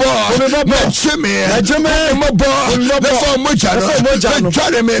mobo na cheme mobo na fo moja no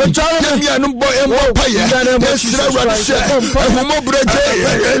tware me ya no bo bompa ye esira awrade se ehumo breje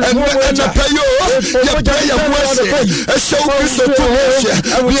na payo ya payo mwese esho biso to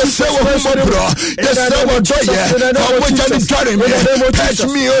ye se wo humo bro ye se wo doye touch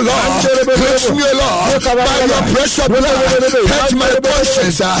me, oh Lord. Touch me, oh Lord. By your precious blood. Touch my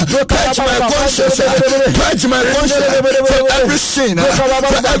conscience. Touch my conscience. Touch my conscience. For every sin.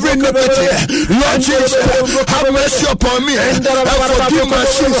 For every iniquity. Lord Jesus, have mercy upon me. And forgive my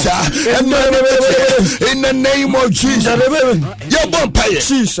sins. And my iniquity. In the name of Jesus. Your bonfire.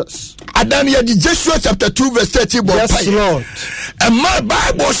 Jesus. Adania di Joshua chapter 2 verse 30. Yes, Lord. And my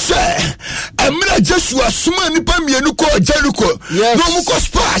Bible says, and me Joshua suma nipa mienu ko Jericho no mu ko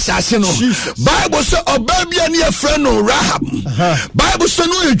spa asase no Bible say obabia ne yefra no Rahab Bible say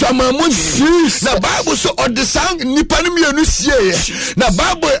no edwamamu na Bible say odesang nipa ne mienu sie na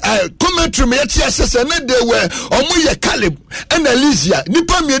Bible commentary me yeti asese na de we omu ye Caleb and Elysia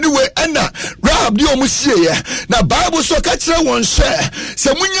nipa mienu we na Rahab di omu sie na Bible so ka kire won se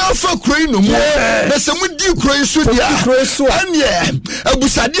munya fa kroi no mu na se mudi kroi so dia anye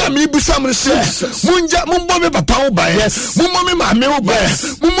abusade a me busam se munja mumbo me papa ho ba mummo me mame ho ba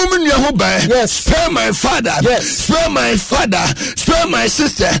mummo me nua ho ba spare my father spare my father spare my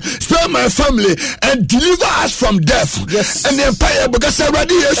sister spare my family and deliver us from death and the empire because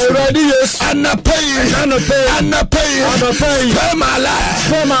already yes and pay spare my life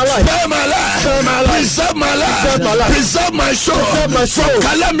preserve my life preserve my soul from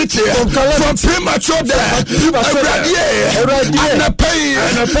calamity from premature death already and pay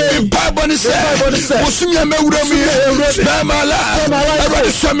in Bible say Osumia me wura mi spare my life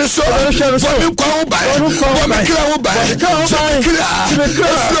already show me so for me kwa ho ba for me kra ho ba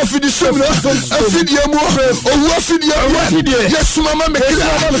kra fidi so fidi mu owo fidi yes mama me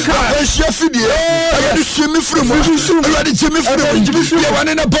kra share fidi already show me from already jimmy from you want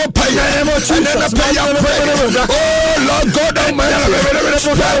in a bomb pay and then a pay oh Lord God Almighty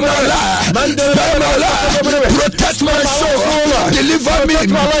spare my life protect my soul deliver me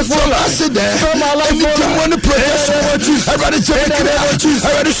from accident anything want to protect already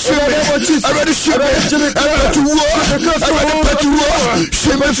already shoot me already to war already to war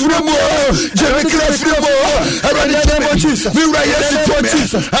shoot me from war Jimmy Craig from war already we right here to me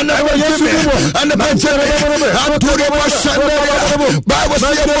and I want to me and the Jimmy I'm putting my son Bible say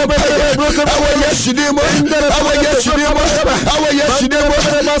our yesterday our yesterday our yesterday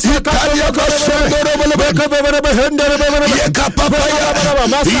Italia got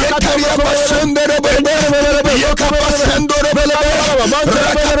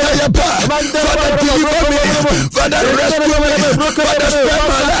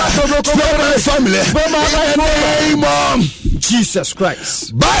Jesus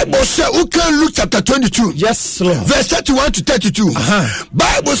Christ. Bible say who can Luke chapter 22 yes Lord verse 31 to 32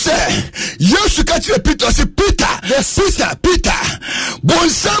 Bible say you catch Peter say Peter yes Peter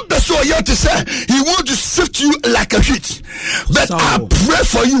Bonsam person you to say he want to sift you like a wheat but I pray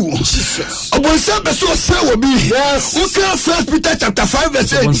for you Jesus Bonsam person say will be yes who can First Peter chapter 5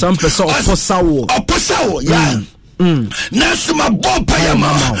 verse 8 Bonsam person oposawo yeah Nasu ma bon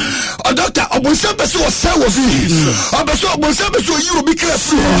payama. O doctor obonsa beso o se wo vi. Obeso obonsa beso yi obi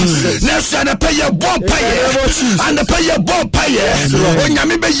krafu. Nasu na pay bon paye. And pay bon paye.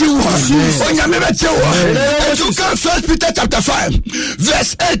 Onyame be yi wo. Onyame be che wo. And you can First Peter chapter 5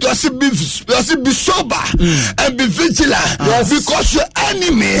 verse 8 was be sober and be vigilant because your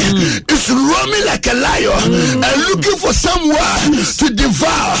enemy is roaming like a lion and looking for someone to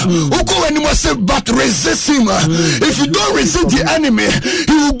devour. Uko when you must say but resist him. If you don't resist the enemy,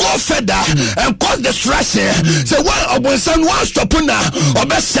 he will go further and cause destruction. So one of son wants to put now or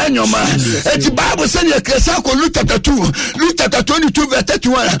best send your man. And the Bible said you can Luke chapter 2, Luke chapter 22, verse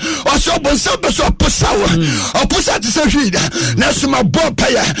 31. Or so Bonson Beso Posawa or Posa to say now some bob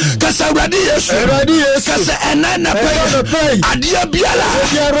payer. Cassa radius, Cassa and Nana pay. Adia Biala,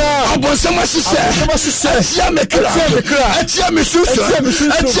 or Bonsama sister, Yamekra, Yamisusa,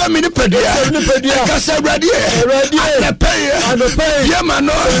 Yamipedia, Cassa radius. And pay, Yamano,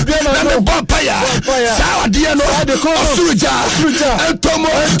 and the Bompire, Sour Diano, Suja, and Tomo,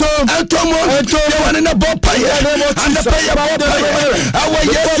 one in the Bompire, and the Paya Bompire. Our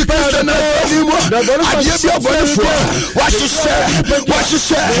yes to Christian, I give you a wonderful. What you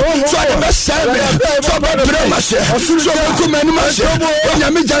say, try to mess me, so by Bremas, so Kumanumas,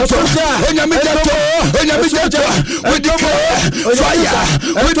 Onyamijato, with the fire,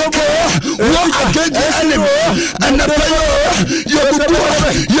 with the war against the enemy. And the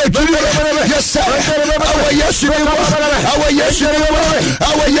yes, sir. Our yes,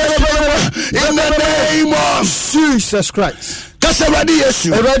 in the name of Jesus Christ. That's already yes,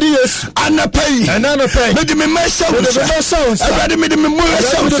 and I pay, Made me myself, already made me more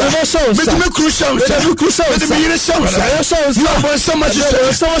sounds, made me crucial, made me in a sound, not so much,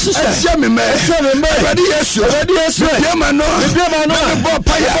 so me, already yes, Yamano,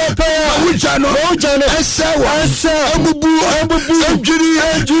 and Sawa, and Judy,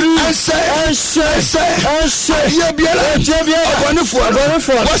 and say, wonderful,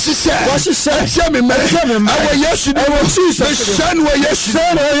 what's she said, Sammy, our yes,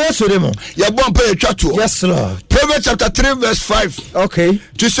 son were yes, your bumper chatu. Yes, Lord. Proverbs Proverbs chapter 3 verse 5. Okay.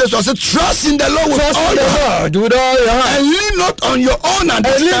 Jesus also trust in the Lord with all your heart. With all your heart. And lean not on your own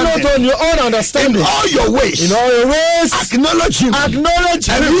understanding. And lean not on your own understanding. In all your ways. In all your ways. Acknowledge him.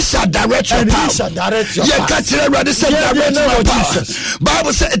 Acknowledge him. And he shall direct your path. And he shall direct your path. Direct my path.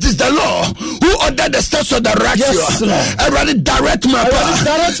 Bible says it is the Lord who ordered the steps of the righteous. Yes, Lord. Everybody direct my path.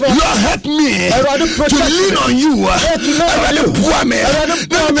 Lord, help me to lean on you.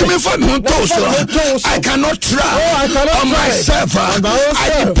 I cannot try on myself.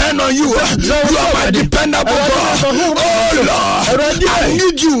 I depend on you. You are my dependable God. Oh Lord, I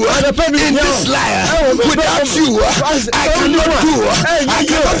need you in this life. Without you, I cannot do. I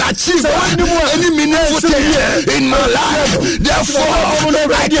cannot achieve any meaningful thing in my life. Therefore,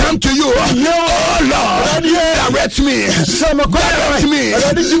 I come to you. Oh Lord, direct me. Direct me.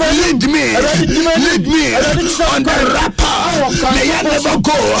 Lead me on the right path. May I never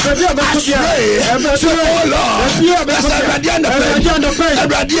go astray. So, oh Lord, that's a radiant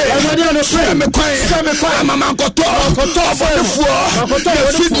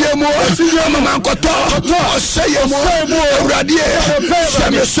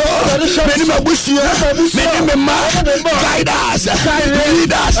guide us,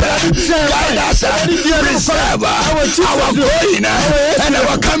 lead us, preserve our going and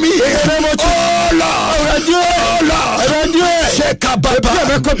our coming. Oh Lord,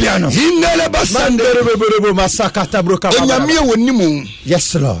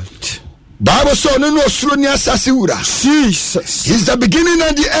 yes, Lord. Bible saw no Srunia Sasiura. Jesus. He's the beginning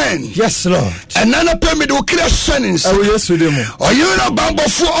and the end. Yes, Lord. And none of them will clear sentence. Oh, yes, with him. Or you know, Bambo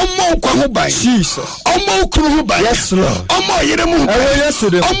for Omo Kwahubai. Jesus. Omo Kruhubai. Yes, Lord. Omo Yeremu. Oh, yes,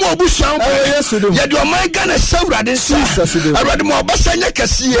 with him. Omo Busham. Oh, yes, with him. Yet your my gun is so rad. Jesus. I read more Basanya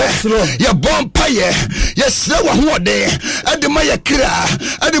Cassia. Yes, Lord. Your bomb pie. Yes, no one who are there. At the Maya Kira.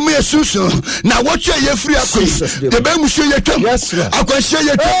 At the Maya Susu. Now, what you're free of Jesus. The Bamu show your tongue. Yes, Lord. I can show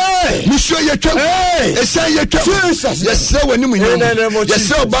your tongue. Hey, Jesus. Yes, sir. When you yes,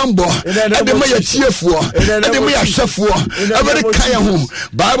 sir. Bambo. And the Maya cheerful. And the Maya shuffle. Every Kayahoo.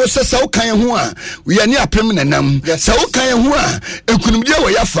 Bible says, so Kayahua. We are near permanent. So Kayahua. And couldn't be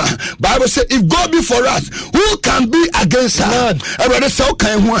away. Bible says, if God be for us, who can be against us? I read a so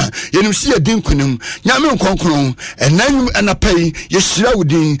Kayahua. You see a dinkunum. Yaman Concron. And then and a pay. Yes,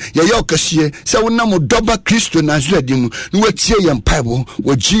 Shrouding. Yayokashi. So now double Christian as ready. No, it's a Bible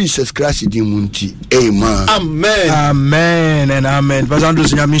with Jesus Christ. Amen. Amen and amen. But I'm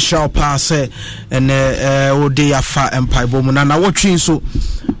just Michelle pass and Ode Afa Empire Bomuna. Now what you so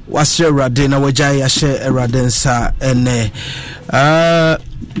was your Radina Wajaya share a Radensa and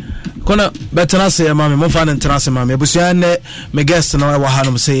Kona better say, Mammy, Mofan and Transi, Mammy, Busiane, me guest and I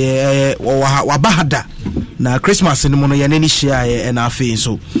will say, Wabahada. Now Christmas in the Mono Yanini Shia and Afi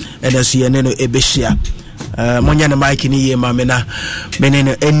so, and as you know, Ebeshia. Monyana Mike in ye mamena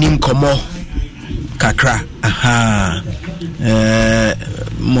menene enim komo kakra aha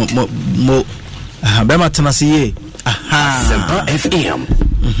mo bema tenase ye aha Sempa FM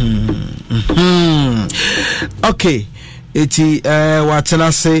okay eti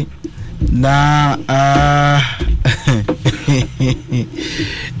watenase na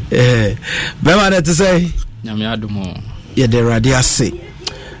bema na to say nyame adomo ye de radio say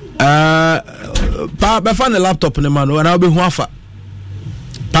pa be fa the laptop ne man na be hu afa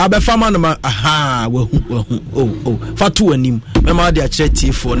pa be fa man ma aha we oh fa to anim me ma de a kire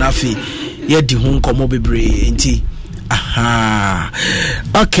tifo na afi ye di hu nkomo bebre enti aha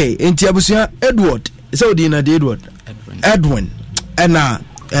okay enti abusia Edward is odi na de Edwin ena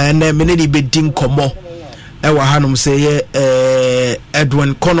me ne di be di nkomo e wa hanom say ye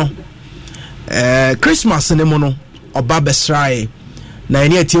Edwin kono Christmas ne mo no oba besrae na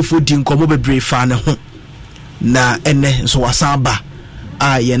eni atiefo di nkomo bebre fa ne ho na ene so wasaba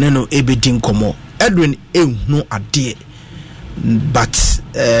a yene no ebedi nkomo Edwin ehunu ade but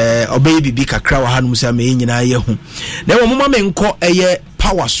obey bibi kakra wa hanu se ma nyina ye hu na wo mama me nko eye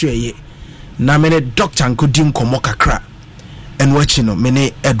power so eye na me ne doctor nko di nkomo kakra en wachi no me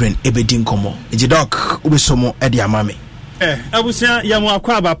ne Edwin ebedi nkomo eji doc ubesomo e di amame abusia ya mo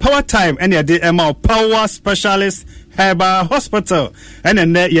akwa ba power time ene de ema power specialist Herbal Hospital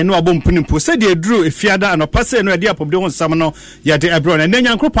and then you know abom punimpo said de dru efiada anopa se no de apobde won sam no ye de ebro na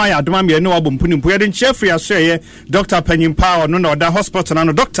nyan kropan ya adoma me no abom punimpo ye de chef ya so ye Dr. Panyin Power no na oda hospital na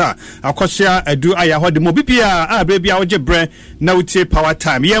no doctor akosia adu aya hode mo bibia a bia wo gebre na utie power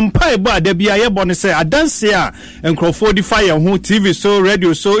time ye mpa ebo ada bia ye bone se adanse a enkrofo di fire ho TV so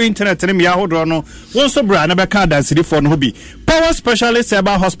radio so internet ne me ya hodo no won so bra na be ka adanse di for no bi Power Specialist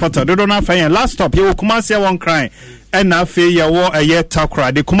Herbal Hospital do na fa last stop ye wo kuma se won cry ɛna afei yɛwɔ ɛyɛ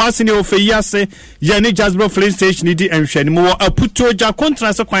takra de kumase ne ofe yase yɛne Jasper filling station ni di nhwɛnimu wɔ aputo gya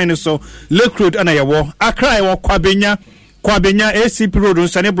kontra se kwan ne so Lake Road ɛna yɛwɔ Accra yɛwɔ Kwabenya ACP Road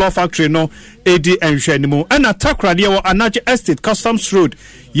nsane Block Factory no edi nhwɛnimu ɛna takra de yɛwɔ Anaje Estate Customs Road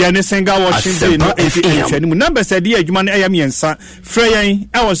yɛne Senga Washington no edi nhwɛnimu number sɛ de adwuma no ɛyɛ miɛnsa frɛ yɛn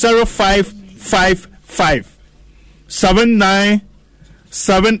ɛwɔ 0555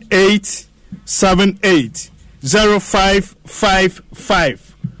 797878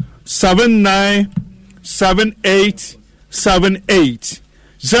 0555 797878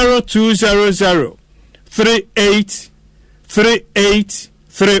 0200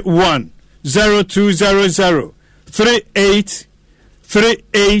 383831 0200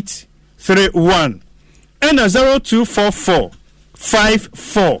 383831 and 0244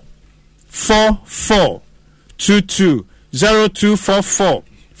 54 4422 0244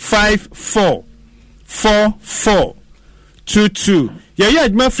 54 4422 yɛyɛ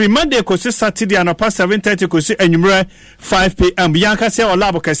adwuma free Monday kosi Saturday anɔpa 7:30 kosi anwummerɛ 5 p.m. yanka sɛ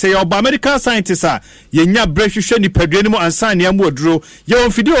ɔlabo kɛsɛ yɛ ɔba medical scientist a yɛnya brɛ hwehwɛ nipadua no mu ansa ne amu oduro yɛwɔ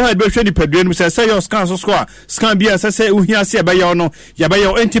mfidie wɔ ha bɛhwɛ nipadua no mu sɛ yɛ scan so a scan bia sɛ uhia se ɛbɛyɛ no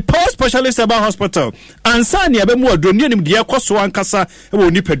yɛbɛyɛ anti power specialist about hospital ansa ne ɛbɛmu oduro ne nim deɛ ɛkɔ so ankasa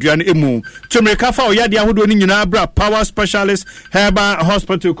ɛwɔ nipadua no emu tumirika fa ɔyɛ de ahodoɔ no nyinaa bra power specialist herbal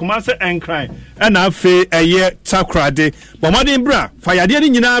hospital Kumase Enkran ɛna afei ɛyɛ takrade bɔmɔden bra fayade ni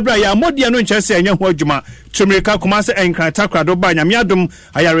nyina bra ya modia no nkyɛ sɛ ɛnyɛ ho adwuma tumirika Kumase Enkran takrado ba nyame adom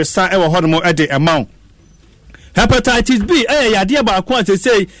ayaresa ɛwɔ hɔ no mo ɛde ɛmaw hepatitis B yade ba ko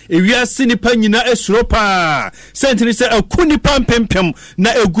asese ewiase nipa nyina esuro pa sentini se akuni pampempem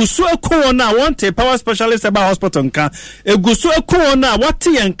na eguso akon na wonte power specialist about hospital nka eguso akon na wate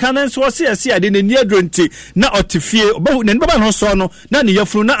yenka na nso se ase ade na ni adronti na otifie obahu na baba no so no na ne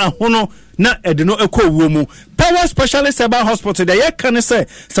yafuru na ahono na ede no ekɔ mu power specialist about hospital de ye kan say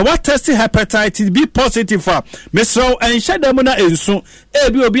what test hepatitis B positive for mesro enhyeda mu na ensu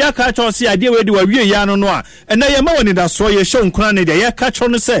ebi obi aka cho se ade we de wa wie ya no no a na ye ma woni da so ye hye nkuna ne de ye ka cho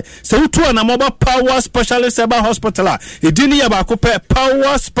no say wutu na moba power specialist about hospital a edini ye ba ko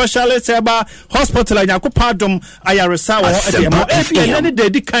power specialist about hospital anyakopa dom ayaresa wo de mo ebi ne de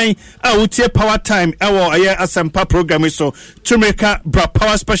di kan a wutie power time ewo ye asempa program so tumeka bra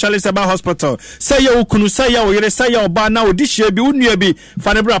power specialist about hospital say ye ukunu say ye oyere say ye oba na odi hye bi unua bi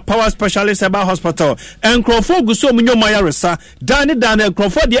fanebra power specialist about hospital enkrofo guso mu nyoma yaresa dane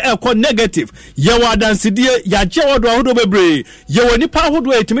enkrofo de ekọ negative ye wadansidie yaje wodo ahodo bebre ye woni pa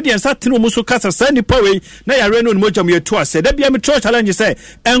ahodo etimi de ensa tene mu so kasa sa nipa we na yare no mojam ye to ase da bia me challenge say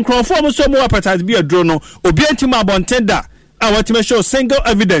enkrofo mu so mu hepatitis bi adro no obi antima abontenda a what me show single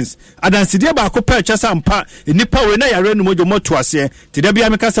evidence adansidie ba ko pa kyesa mpa nipa we na yare no mojo moto ase te da bia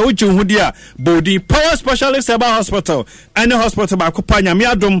me kasa wo gye hudi a body power specialist about hospital and hospital ba ko pa nyame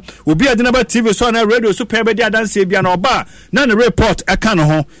adom obi adina ba TV so na radio so pa be di adansie bia na oba na ne report aka no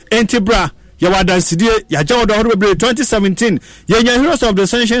ho entibra yawadansidie yajawodo hodo bebre 2017 yenya Heroes of the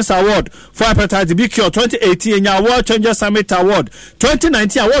Sanctions Award for hepatitis B cure 2018 yenya World Changer Summit Award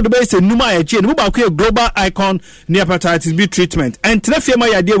 2019 award be se numa ya chie ne ba ko global icon ne hepatitis B treatment and trefema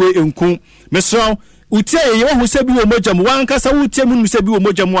yade we enku mesro utie ye wo se bi wo mogam wankasa utie mu se bi wo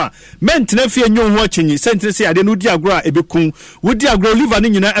mogam a mentena fie nyo ho akyenyi sentre se ade no di agro a ebekun wodi agro liver ni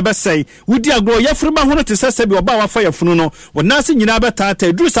nyina ebesai wodi agro yafruma ho no te sese bi oba wafa yafunu no wonase nyina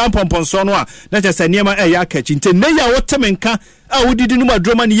betata duru san pomponso no a na che se niema e ya akachi nte ne ya wotemenka a wodidi no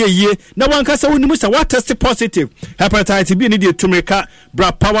madroma ne yeye na wankasa wonimu se what test positive hepatitis B ni de tumeka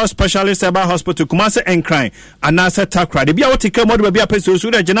bra power specialist about hospital Kumase Enkran anasa takra de bia wotika modu bia peso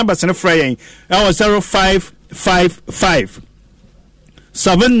so de number se no fra yen 0555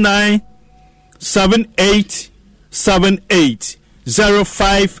 797878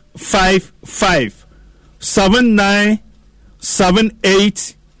 0555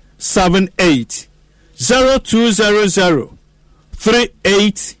 797878 0200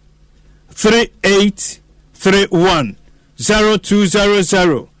 383831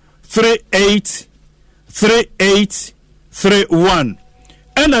 0200 383831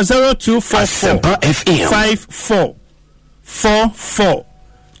 and 0244 54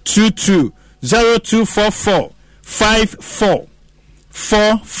 4422 0244 54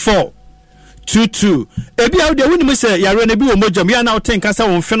 44 22 ebi awde woni se yare na bi wo mojam ya na otenka sa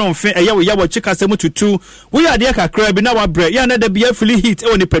won fe no mfe eye wo ya wo chika se mututu wo ya de kakra bi na wa bre ya na da bi afili heat e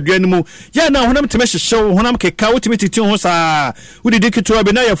woni padua no mu ya na honam teme hyehyew honam keka wotimi titi ho sa wodi dikitu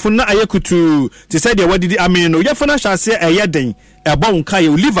bi na yafun na ayekutu te se de wadidi amen no yafun na hyase eye den ebo nka ye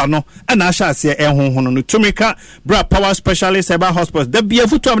liver no na hyase ehonhono no tumika bra power specialist about hospital da bi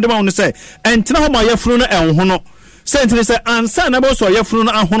afutu am de ma no se entena ho ma yafunu no ehonhono sentine say ansa na bo so yefunu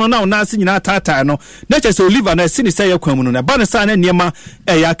no ahono na ona ase nyina tata no na che say liver na sini say yakwamu no na ba ne sa na niema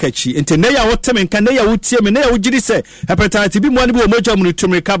ya kachi enti na ya woteme nka na ya wotie me na ya wogiri say hepatitis B mo ne bi o moja mu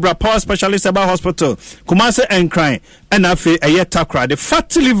tumre Cabra Power Specialist Herbal Hospital Kumase Enkran and afe eye takra the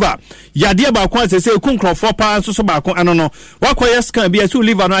fatty liver yade ba kwa say kunkrofo pa so ba ko ano no wakoye scan bi asu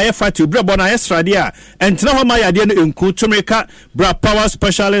liver no aye fatty brebo na extra dia entina ho ma yade no enku tumreka Bra Power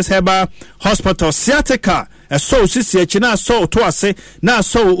Specialist Herbal Hospital sciatica so sisi echi na so to ase na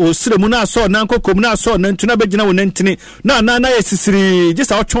so osiremu na so nankokom na so nantuna begina wo nantini na yesisiri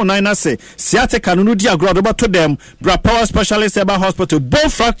just otwon nan na se sciatica no di agro ba to dem Bra Power Specialist Herbal Hospital bone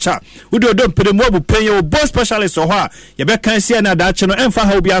fracture we do pedemu abu penye bone specialist ho a ye be kan sia na da che no emfa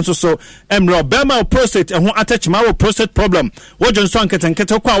ha obi anso so emro bema prostate ho attachment wo prostate problem wo jonso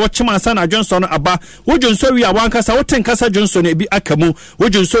anketenkete kwa wo chima ansa na jonso no aba wo jonso wi a wankasa wo tenkasa jonso no ebi akamu wo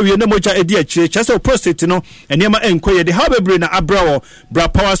jonso wi na moja edi akire chese prostate no enema enkoye de habebre na abrawo Bra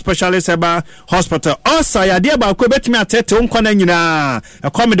Power Specialist Herbal Hospital osa ya de ba ko betimi atete onkwana nyina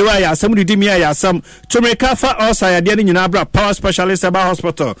akomi de wa ya asam didi mi ya asam tumeka fa osa ya de nyina Bra Power Specialist Herbal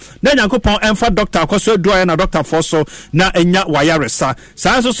Hospital na nyankopon emfa doctor akoso duo na doctor foso na enya wayaresa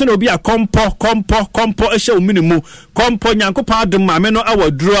sanso so na obi a kompo ehye ominimu kompo nyankopon adom ma me no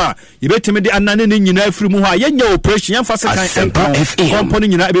awaduro a yebetimi de anane ne nyina afiri mu ho a yenya operation yemfa se kan kompo ne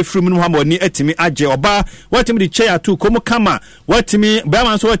nyina ebefiri mu no ha ma oni atimi age oba watimi di chair tu komo kama watimi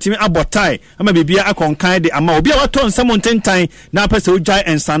bama so watimi abotai ama bibia akonkan de ama obi a wato nsam ntentan na pese ojai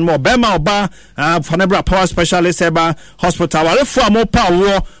ensan mo bama oba Bra Power Specialist Herbal Hospital warefo amo pa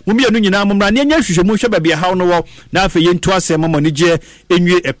wo mumie no nyina momra ne nya hwehwe mu hwe bibia hawo no wo na afa yentu asem mo ne gye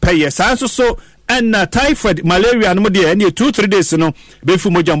enwie epeye sanso so and typhoid malaria no de any 2-3 days no be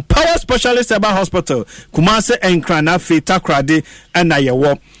fu mojam Power Specialist Herbal Hospital Kumase Enkran na fe takrade na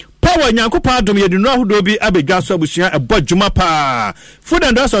yewo Power nyankopa adom ye dinu ahodo bi abedwa so abusua ebodwuma pa Food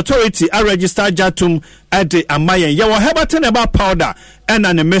and Drugs Authority a register jatum ade amayen ye wo Herbatin Herbal powder and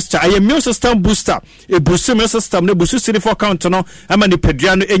an mixture a immune system booster e boost immune system ne boost CD4 count no ama ni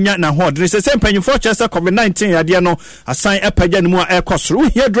pedua no enya na ho de se mpanyimfo chese COVID-19 yade no asan epaja ne mu a ekosoro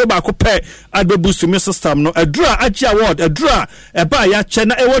here dro ba ko pe ade boost immune system no adura agi award adura eba ya che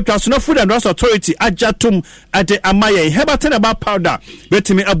na ewo dwa so no Food and Drugs Authority ajatum ade amayen Herbatin Herbal powder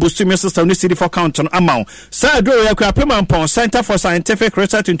betimi boost immune system ne CD4 count no amount sa adura ya kwa Pemampon Center for Scientific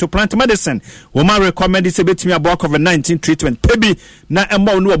Research into Plant Medicine wo ma recommend se betimi abo COVID-19 treatment pebi na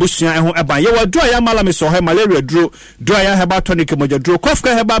emba onu abusua eho eba ye wadua ya malame so he malaria duro dua ya heba tonic moja duro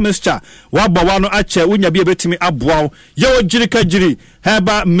kofka heba mixture waba wano ache unya bia betimi aboa ye wojirika jiri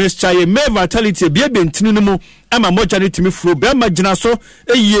heba mixture ye me vitality bia bentinu no mu ama moja ne timi furo be ma gina so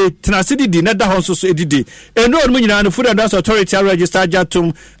eye tenase didi na da ho so edidi eno onu nyina no Food and Drugs Authority register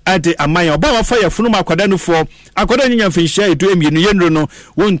jatum ade amayan oba wa fa ya funu makwada no fo akwada nyanya mfinhia edu emienu yenro no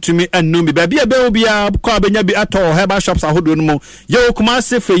wontumi annu bi ba bia be obia kwa benya bi ato heba shops ahodo no mu ye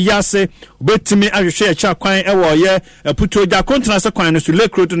Kumase fe yase betimi ahwehwe ya cha kwan ewo ye puto ja kontrase kwan no so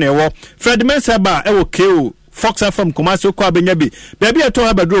Lake Road na ewo Fred Mensaba ewo KO Fox FM Kumase kwa benya bi bia ato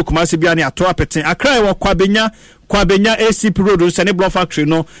heba duro Kumase bia ne ato apeten akra ewo kwa benya ACP Road sene block factory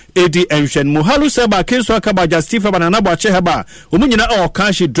no edi enhwen mu halu seba kinso akaba Justifa banana bo ache heba omunyina o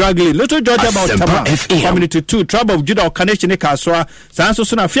kanshi dragly Little George about Tama Community 2 Trouble of Judah Connection Kaswa sanso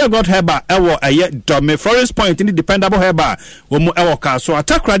so na Fear God heba ewo aye Dome Forest Point ni dependable heba wo mu ewo Kaswa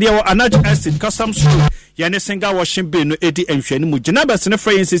atakrade ewo Anaj Acid Customs Road yane singa washing bin no edi enhwen mu gina bes ne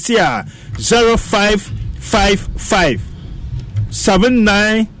free nsisi a 0555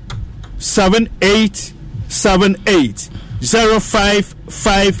 7978 78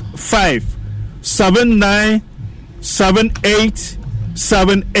 0555 7978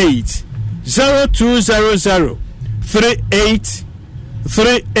 78 0200 38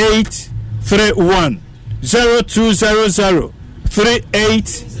 38 31 0200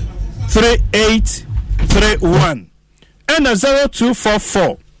 38 38 31 and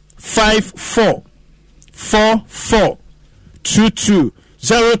 0244 54 44 22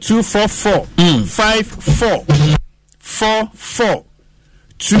 0244 54 44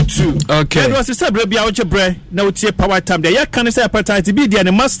 22. Okay. It was a sabre be out your bread. No tea power time. There, can say hepatitis B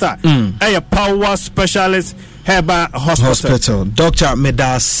and master. A Power Specialist Herbal Hospital. Dr.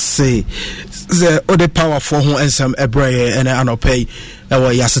 Medase the other power for who and some ebre and anopay.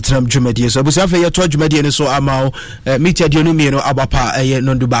 Our Yasatram Jumedi. So, we have a told Jumedi so amount meet at Unumino Abapa a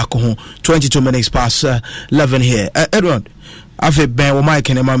non-dubaco 22 minutes past 11 here. Edward. Afe ben wo mic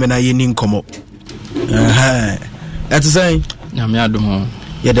ne mama na yenin komo that's saying nyame adom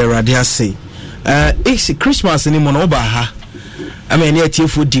ye the radio say it's Christmas ni mo no ba ha I mean near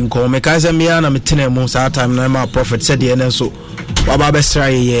tiefo din ko me ka say me na me tena mu sa time na ma prophet said ye so waba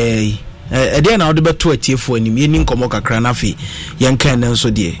besra ye e dey na wo de beto atiefo anim ye ni nkomo kakra na fe ye nkan na so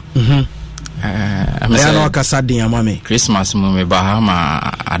de I'm saying kasa din amame Christmas mu me ba ha ma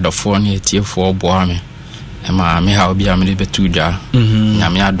adofo ne atiefo bo me e ma me ha obi am de betu dwa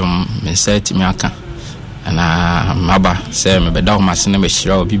nyame adom me set me aka na maba say me be dawo masene me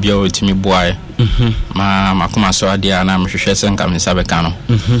hira obi bia otimi boae ma kuma so ade ana me hwehwe se nka me sabeka no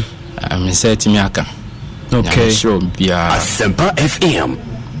me set me aka. Okay. Asempa FM.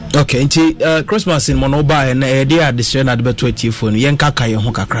 Okay, nti Christmas in Monoba na e dey addition na de beto atiefo no yen kaka ye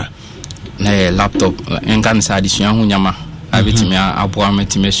ho kakra. Na laptop en kan sa addition ho nyama abetimi aboa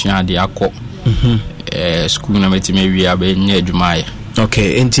metime sua de akọ school na metime wi aba nya adwuma ye.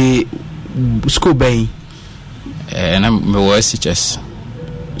 Okay, nti school ben na me was teachers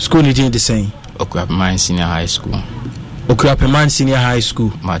school ni the same. Okuapeman Senior High School. Okuapeman Senior High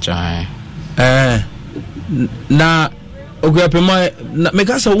School. Macha na Okuapeman make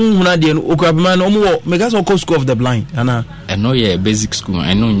us unhuna de Okuapeman omo make us call School of the Blind ana I know yeah basic school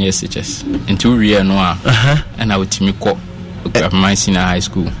I know yes teachers until we no and I would me call Okuapeman Senior High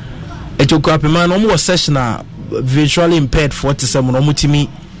School. Okuapeman omo session visually impaired 47 omo timi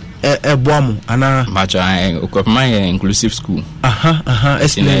boamu ana Macha Okuapeman inclusive school.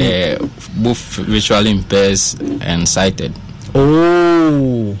 Explain both visually impaired and sighted.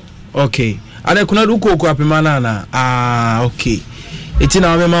 Oh, okay. Ana kuna duko Okuapemana na okay. Eti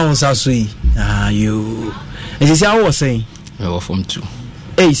na me ma wonsa so yi. You. Eti say I was saying. We were from 2.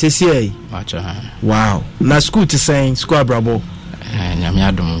 Hey, say Macha. Wow. Na school to saying school abrabo. Nyame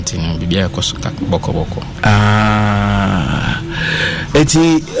adom ntin bibia ekoso boko.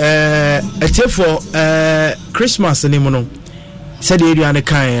 Eti for Christmas ni mo no. Said area ne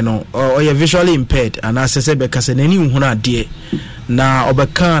kan no or you visually impaired and as I said because nani hu na de na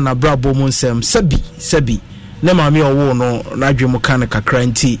obeka na brabo mu nsem sabi ne ma me owo no na dwemu kan kakra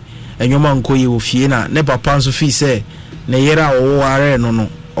nti enwoma nkoye ofie na ne papa nso fi se ne yera owo are no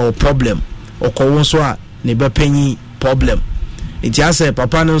o problem okowo nso a ne bepanyi problem nti ase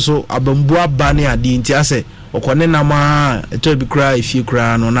papa no nso abambu aba ne ade nti ase okone na ma eto bi kra ifie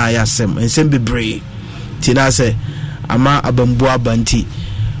kra no na ya nsem bebre ti na ase ama abambu abanti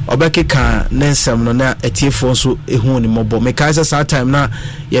obekeka nensem no na atiefo nso ehu ni mobo mekaisa sa time na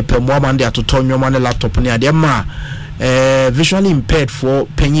ye pemwa mande atoto nwoma ne laptop ne ade ma visually impaired for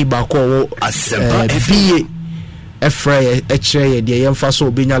penyi ba ko wo BA efre ekire ye de yemfa so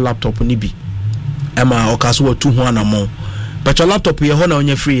obenya laptop ni bi ema okaso wo tu ho anamo but your laptop ye ho na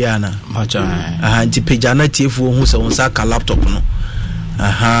onye free ya na nti page na atiefo hu se won sa ka laptop no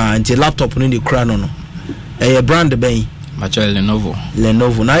nti laptop no ni kra no brand ben Macha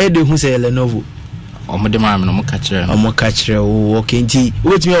Lenovo na yede hu say Lenovo omode ma me no mo ka kire o okay nti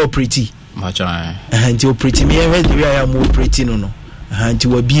wetimi operate Macha nti operate me we dey ya mo operate no nti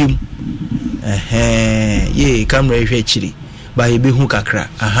wabiem ye camera hwe chiri ba ye be hu kakra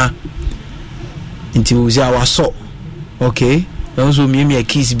nti uzi awaso okay na nso mi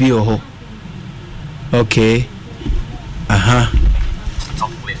keys bi oho okay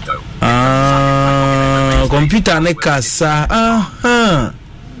computer ne kasa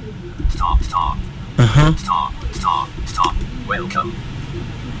welcome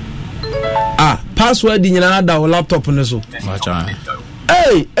password nyina da o laptop ne so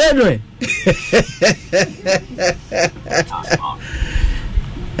hey Edwin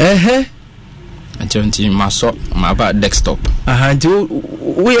Anti maso ma ba desktop anti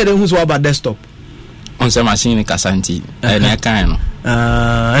we dey who so about desktop on se machine kasanti na kan no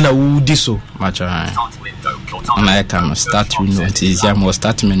ana wu diso macho na kan start window is ya mo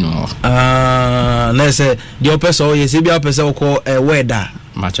start menu na se the person ye se bia person ko weather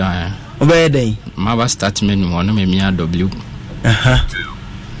macho obe den ma ba start menu no me mia w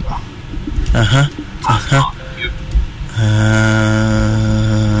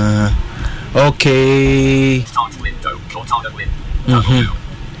okay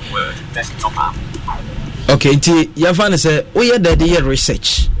Word desktop app. Okay, nti ya fa ne say we ye that dey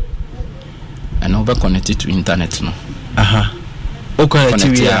research and over connected to internet no o connect to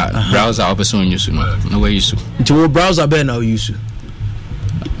browser operation use no way use nti wo browser be na use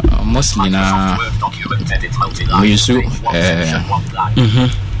mostly na we use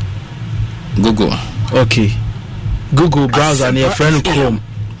Google. Okay, Google browser near friend Chrome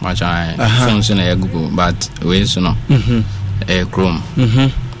much phones na Google but we use no Chrome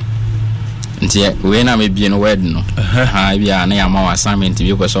nti we na me bi no word no bia na ya ma assignment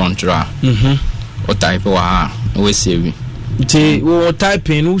bi ko so ontro o type wa we save nti wo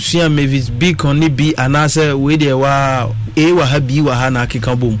typing wo sua Mavis Beacon ni bi anase we de wa wa ha bi wa ha na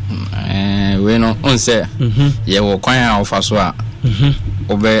akeka bom we no on say ye wo kwan a ofa so a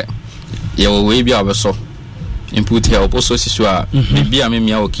obe ye wo we bi a obeso input here opo so a bi a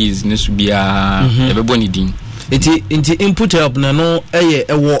me o keys ne su bia e be boni din nti input help na no eye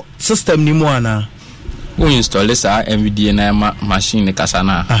ewo system ni mu ana we install sa MVDA na machine ne kasa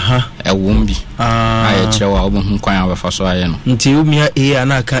na ewo mbi aye chewa obo hu kwan a ofa so aye no nti umia A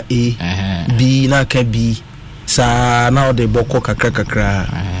na aka A B na aka B sa na o de boko kakra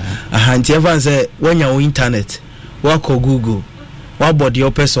nti evan say wanya o internet wa ko Google wa body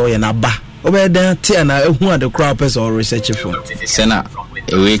opeso ye na ba obeda tia na ehu ade crowd person or research for sena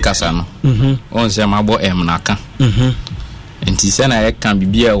ewe kasa no on se mabo em na ka enti sena e kan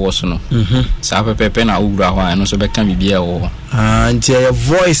bibia wo so no sa pepepe na owura ho no so be kan bibia wo nti your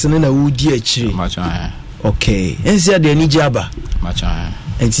voice na wudi akiri macha okay ensi ade ani jaba macha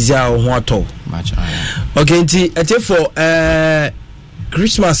enti za ho ato macha okay enti ate for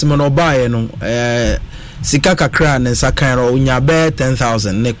Christmas mo no buy no sika kakra ne sakan ro nya be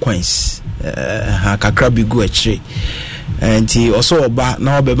 10,000 ne coins ha kakra bi go akire enti oso oba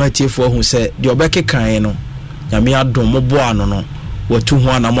na obema tiefo hu se de obekekan no nyame adom mo bo ano no watu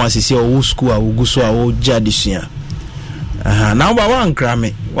ho ana mo asisi o school a oguso a o jadisua na oba wan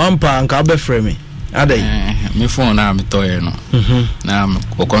krame wan pa nka be frame me adai me phone na me toye no na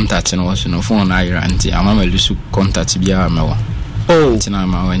ko contact no so no phone na ira nti amama lusu contact bia me wa tina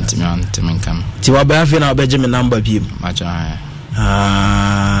ma wenti me antime nkam ti wa ba afi na obeje me number bi macha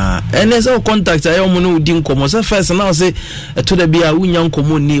ene so contact ayo mo no udi nkomo so first na say to da bia unya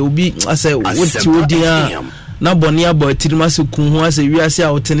nkomo ni obi ase woti odi a na boni aba tirima se kun ho ase wi ase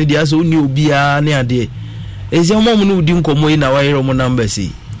a wotene dia so uni obi a ne ade ezi mo no udi nkomo yi na wa yero mo number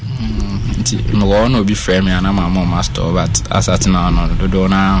si nti no wo no obi frame me na ma mo master but asat na no do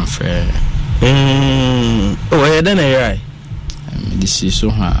na frame oh e na yai this is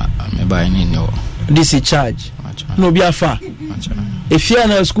so me buy ni no this is charge no be afa if you are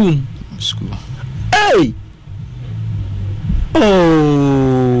na school hey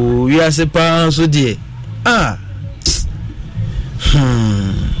oh we are sepa so die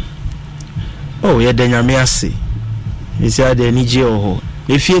oh ya denya me ase isi ade ni je oho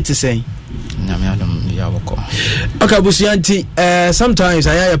if you te say nyame adom ya woko okay busianti sometimes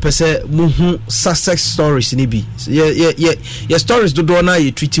I pese muhu success stories ni bi ye stories do na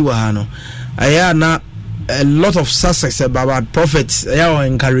ye treat wa ha no aya na a lot of success about prophets aya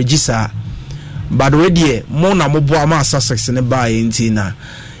encourage sa but we die mo na mo bo ama success ne ba enti na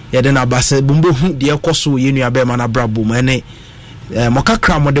ye de na base bumbo hu de ekoso ye nua be ma na brabo ma ne mo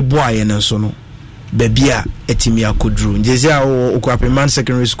kakra mo de bo aye ne so no babia etimi akodru njezi a okwapeman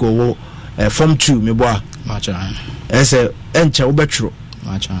secondary school wo form 2 me boa macha ese enche wo betro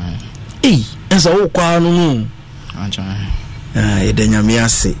macha ese wo kwa no macha edenya me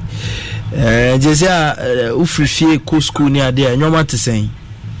ase njezi a ufrifie ko school ni ade anyoma tesen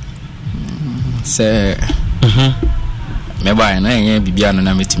se me ba na yen bibia no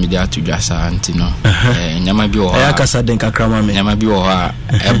na metimi de atudwa sa antino nyama bi wo ha kasa den kakra ma me nyama bi wo ha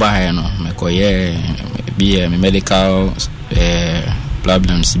e ba he no me koye bi me medical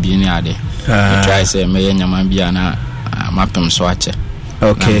problems bi ni ade try say me nyama bi na mapem so ache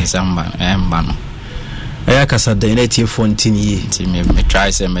okay samba mba no kasa den na tie fontin yi ti me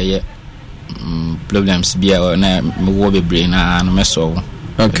try say me problems bi na me wo bebre na no me so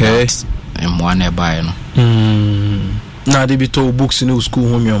okay mo na ba no na de bi to books no school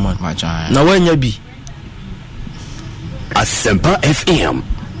home your man na wanya bi Asempa FM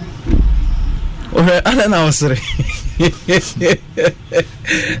ana na osre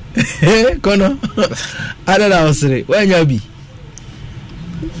kono ana na osre wanya bi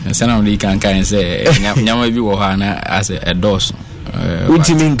sana uli kan say nyama bi wo ha na as a dos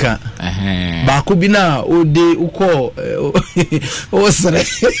utiminka ba ko bi na ode uko osre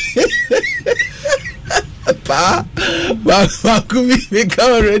pa ba ko bi ka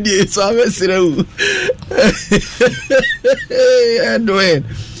already so amesrewu andoen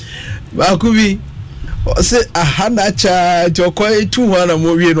ba ko bi say ahana cha jokoi 200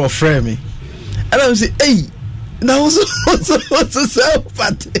 mo wie no frame me and I say hey now so self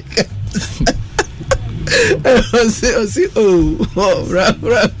patek I say oh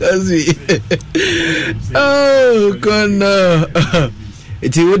razi oh kono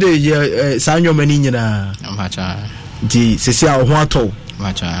iti wo de sanyo mani nyina macha di sesi a ho ato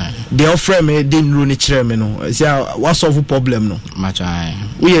macha de offer me de nru ni kire me no sesi a what solve problem no macha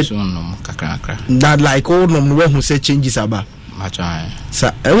we so no kakra that like all no we hu say changes aba macha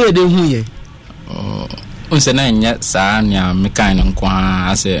sa we de hu ye unse na nya saa nya mekan no kwa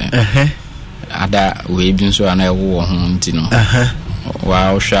ase ada we bi nso ana ewo ho ntino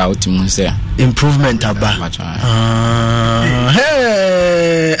wa ohwa otimu se improvement aba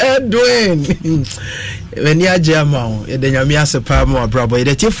hey Edwin when ya jama e de nyame asepa ma brabo e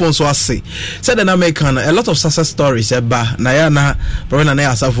de tifo so ase said na American a lot of success stories eba na ya na brother na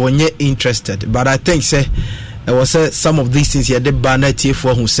asafo nye interested, but I think say there was some of these things here the banner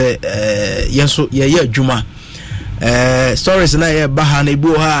tifo who say yenso ye adwuma stories na ye ba ha na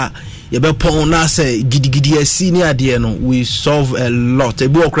ebu ha ye be pon na say gidigidi asi ni ade no we solve a lot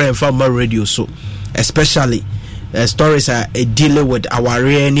ebu okra en fa radio so especially stories are dealing with our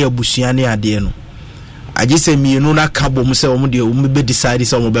real ni abusua ni ade no aje se mienu na kabo mu se omo de omo be decide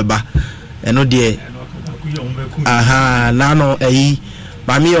se omo beba eno de na no eyi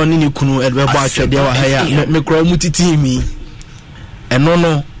mami oni ni kunu edbebo atwede wa ha ya me kro mu titimi eno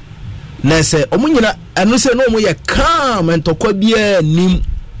no na se omo nyina eno se no omo ye calm entokwa bia nim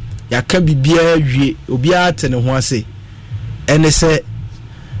ya ka bibia wie obi ate ne ho ase ene se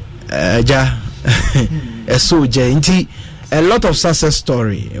ja eso je nti a lot of success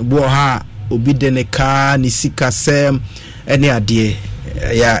story bo ha obi de ne ka ni sika sem ene ade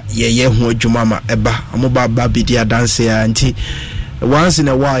ya ye ho adwuma ma eba amoba ba bidi adanse ya nti once in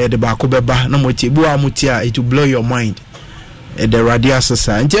a while de ba ko beba na moti bu amutia it will blow your mind the radio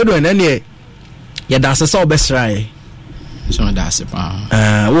sasa nti edo ene ye da sasa obesrae so na da sepa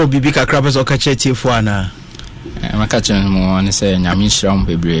wo bibi kakra bezo ka chetifo ana makache mo ne se nyame hyiram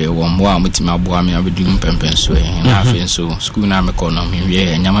bebre wo mo a mutima boa me abedu mpempenso na afi nso school na me kono me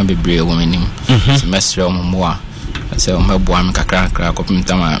wie nyama bebre wo menim semester mo a se o meboa me kakra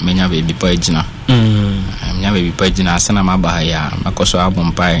kopimtama menya bebi pa agina menya bebi pa agina asana maba ya makoso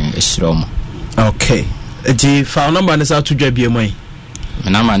abompa ehyiram. Okay, the phone number is out to dwa mai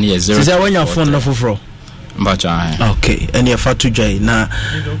me number ne 0 say when your phone no foforo mbacha. Okay, and your fatu jai na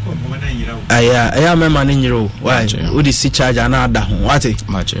aya mema ni nyiro why udi si charge ana ada ho wate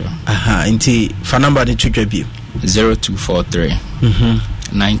mbacha inti fa number ni tudwa bi 0243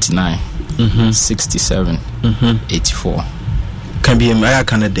 99 67 84 can be aya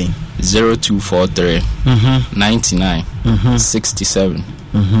Canadian 0243 99 67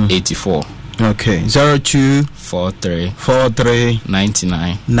 84. Okay, 0243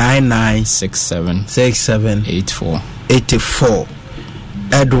 99 67 84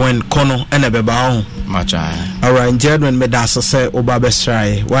 Edwin Kono and a beba macha. All right, Edwin medasa say oba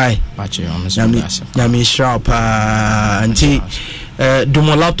bestrai why macha yami sharp anti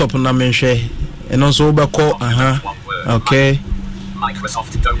dumo laptop na menhwe and also obako okay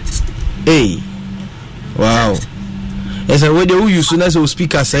Microsoft don't. Hey, wow. Yes, I would use as a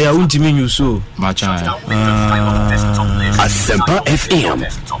speaker say I won't mean you so much. Asempa FM.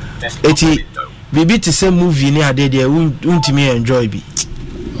 Eti bibi to say movie near there won't me enjoy be.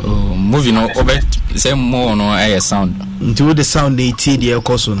 Oh, movie no obet say more no air sound. Into the sound they tea the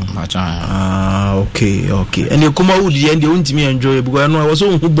coso no. Okay. And you come out the end you won't me enjoy because I know I was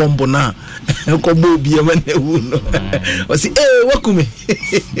on who bomb na. Kobo bi e man ewu no. O si wakume.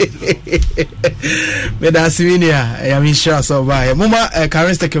 Me da sivinia ya mi sure so ba. Mama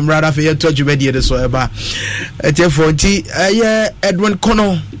Karista Kimrada for your tujubedi de so eba. Etefo nti Edwin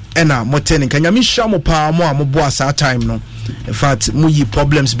Kono ena motene kanya mi sure mo pa mo ambo asa time no. In fact, muyi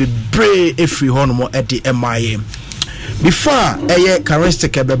problems be brave every hono at the MIA. Before Karista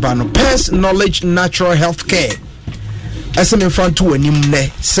Kebeba no Pest Knowledge Natural Health Care. Asem in front to anim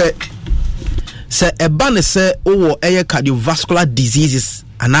ne say eba ne say owo cardiovascular diseases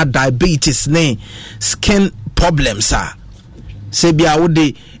and diabetes ne skin problems are say bia wo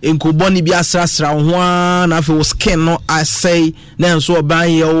de enkoboni bia srasra ho na fe wo skin no asay na nso oban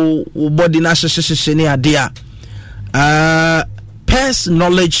ye wo body na hyehyehye ne ade a Pest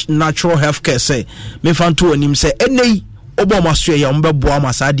Knowledge Natural Health Care say me fan to anim say enei obo maso ye mbebo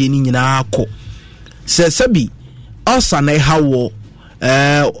amasa de ni nyina akọ say sabi also na hawo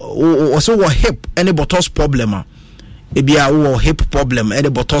also wo hip any bottles problem ebia wo hip problem any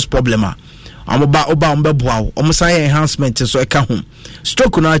bottles problem amoba oba mbeboa omusan enhancement so eka ho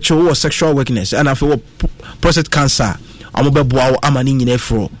stroke na acho wo sexual weakness and afi wo prostate cancer amobeboa amani nyina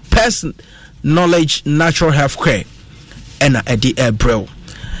fro Pest Knowledge Natural Health Care ena edi ebrel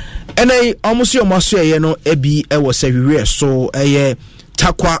ena almost your maso ye no ebi e wo sewiwe so eye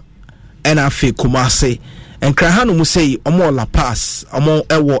takwa ena afi kumase enkra hanu mu sei omo la pass omo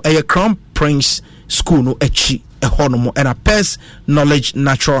ewo eye Crown Prince School no echi ehono ena Pest Knowledge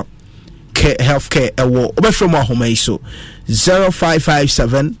Natural Care Health Care ewo obefro mo ahoma so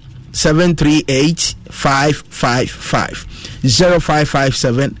 0557 738 555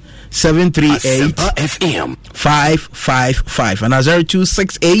 0557 738 FM 555 and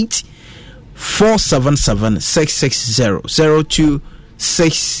 0268 477 660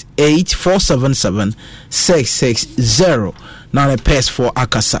 0268 477 660. Now the pass for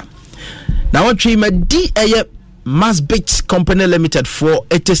Akasa. Now what we di Masbit Company Limited for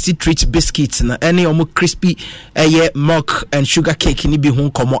a tasty treat biscuits na any omo crispy milk and sugar cake ni bi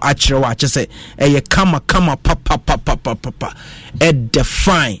hun komo achire wa chese kama papa ed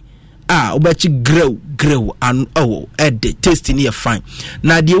fine obachi grow and ed tasty ni fine.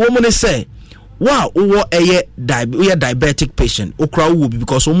 Na the woman say wow wo diabetic patient okra wo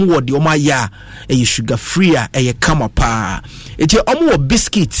because omo wo de omo ya sugar free kama pa eti omo wo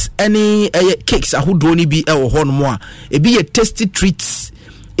biscuits any cakes ahodo ni bi wo ho no mo a ebi ye tasty treats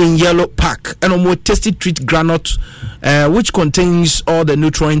in yellow pack and omo tasty treat granite which contains all the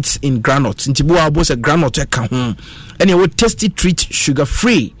nutrients in granite nti bo abo se granite ka ho any wo tasty treat sugar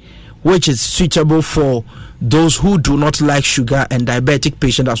free which is suitable for those who do not like sugar and diabetic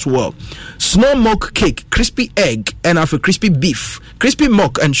patient as well. Snow milk cake, crispy egg, and after crispy beef, crispy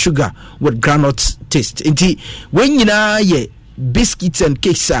milk and sugar with granite taste. Inti when you na ye biscuits and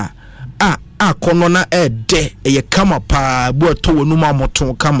cakes konona de ye kama pa bo to wonuma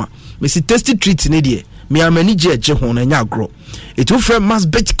moton kama. Me si tasty treats ni de. Me amani je ho na nya agro. It will from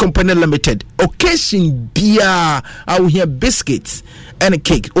Masbit Company Limited. Occasion bia I hear biscuits and a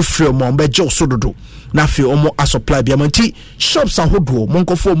cake ofre mo be jo sododo. Na fe omo a supply bia manti shops ahodo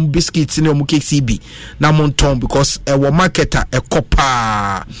monko for biscuits ne omo cakes bi na monton because e wo marketer e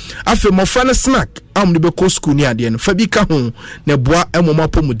kopa afi mo fa na snack am ne be ko school ni ade no fa bi ka ho na boa e mo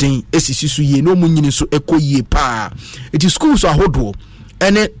mapomuden esisi so ye no munyini so ekoyie pa it is schools ahodo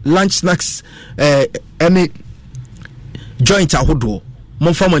any lunch snacks any joint ahodo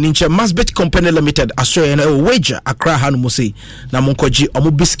mon fama ni nche Masbit Company Limited asoye na wager Accra ha no mo sei na mon koji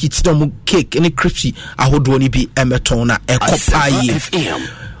omo biscuits na omo cake any crispy ahodo ni bi emeton na ekopa yi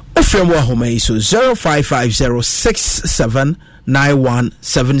ofrem wa homa yi so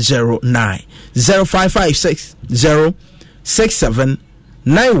 0550679170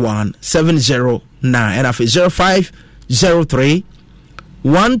 055606791709 and after 0503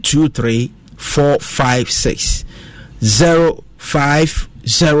 123 456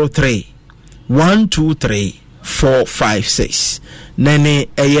 0503 123 456 nene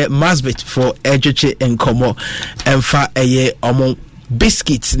eye Masbit for ejeche enkomo emfa eye omo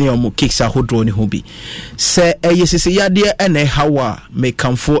biscuits ne omo cakes ahodo ne hobi se eye sese yade ene hawa me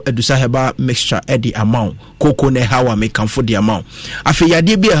kamfo edusa heba mixture edi amount koko ne hawa me kamfo di amount afi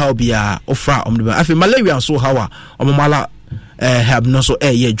yade bi hawa bia ofra omde afi malaria so hawa omo mala have no so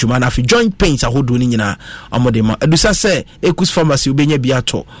ye juma na fi joint pains ahodo ni nyina amode ma edusa se Ekus Pharmacy obenya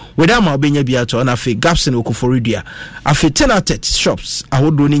biato weda ma obenya biato na fi Gapson Okuforidua afi Tenatet shops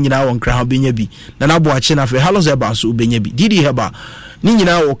ahodo ni nyina won kra obenya bi na na bo ache na fi Halos Eba so obenya bi Didi Heba ni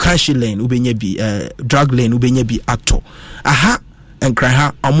nyina wo Cash Lane obenya bi Drug Lane obenya bi ato aha enkra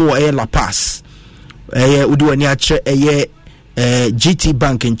ha amo La Pass udi wani ache GT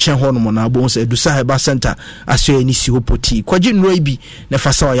Bank in Chenhon Mona Bones Edusa Heba Center aso ni si hopoti kwaji nro bi na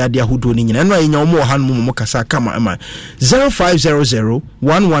fasa wa yade ahodo ni nyina no anya omo han mo kasa kama ama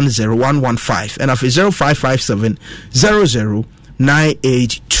 0500110115 and after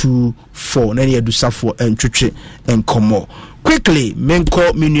 0557009824 na Edusa for entwetwe enkomo quickly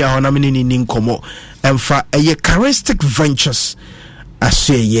menko menu ahona menini ni nkomo emfa Charistic Ventures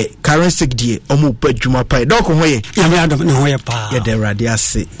aseye Charistic die omo padwuma pa doko hoye yame adom ne hoye pa ye de rade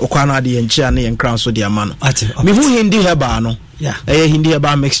ase okwana ade ye nchia ne ye nkran so de ama no me hu hindi heba no hindi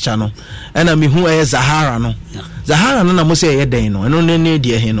heba mixture no ena me hu Zahara no Zahara no na mo se ye den no eno ne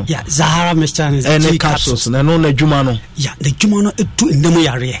de he no Zahara mixture ne ene capsules na no na dwuma no the dwuma no etu ndemu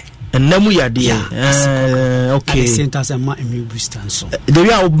yare Namu yade okay center say ma immune booster so the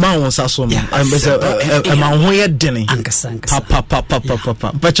way ma won sa so no ma ho ye dene papa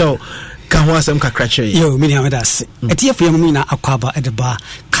pacho kan ho asem kakra kire yo me na da se etiefo yam mi na akwaba edeba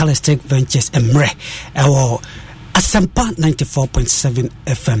Charistic Ventures emre Asampa 94.7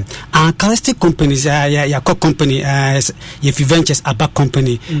 FM. Charistic companies, co company, if Ventures Aba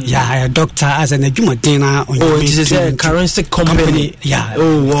company, doctor as an Juma Dana. This is a Charistic company.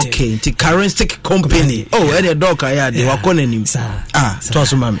 Okay. The Charistic company. Any doctor, they were calling him.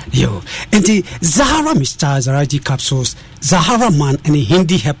 Yo, and the Zahara Mr. Zaraji capsules, Zahara man, and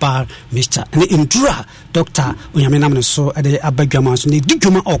Hindi Hepa Mr. and Indra doctor. We are so at the Abagamas, the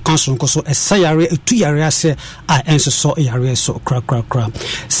Duguma or Council, so a sayari, 2 years. enso so yare so kra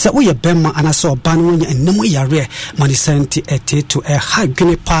se wo ye bema ana so ba no nya enam yare mani senti eteto ha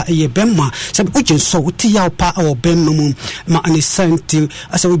dwene pa ye bema se wo so wo ti yaw pa o bema mu ma ani senti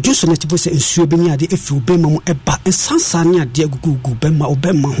asa wo juso na tipo se ensuo bi nya de efi bema mu eba ensansa nya de gugu bema o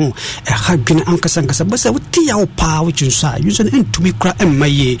bema ho ha dwene ankasa ba se wo ti yaw pa wo so a yuso entumi kra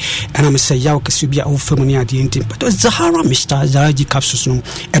emaye ana me se yaw kasi bia wo famu nya de enti but Zahara Mr. Zaraji capsules no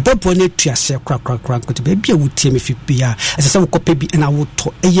ebebo ne tuase kra kote be bia wo tie me fi bia asa se wo kope bi na wo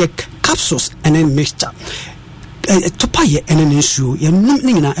to eye capsules and then mixture topaye ene nsuo ye num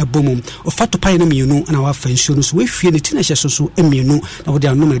nyina ebomum ofa topaye no mienu na wa fa nsuo no so we hwie ne tina hye so emienu na wo de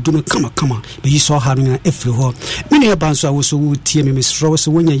anom edu no kama be yi so ha no nyina efiri ho mini e banso a wo so wo tie me mesro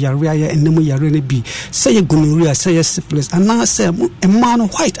so wonya yare aye enemu yare ne bi say ye gonorrhea say ye syphilis ana say emma no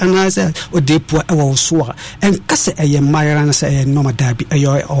white ana say odepo e wo so a en kase eye mayara na say normal dabi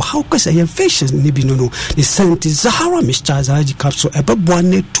ayo o how kase eye infections ne bi no the scent Zahara Mr. Zaraji capsule ebebo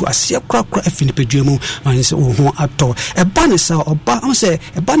ne tu asia kra afini pedwemu man say wo ato ebanisa oba am say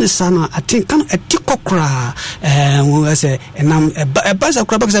ebanisa na atinkan etikokra we say enam ebasa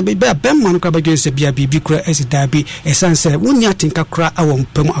kra bakasa be man kra bagye se bia bibi kra esidabi esanse woni atinka kra awon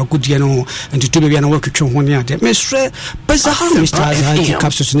pam agudie no ntutu be bia na wakutwe ho ne ade mesre Zahara Mr. Zaraji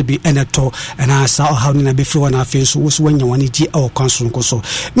capsules ne bi eneto na sa how na be fro na afi so wo so wanya wani di aw kanso nkoso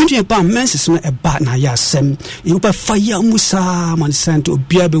medie ba menses no eba na ya sem you be fire musa man sent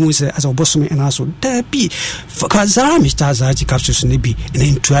obia be mu say as obosom na so dabi Zahara Mr. Zaraji capsules ne bi na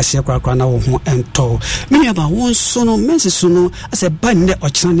intuase kra na wo ho ento mini aba won so no menses no as a ban ne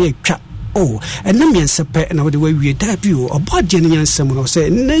ochina ne atwa and na miensepe na wo de wawie da bi o obode ne yansam no se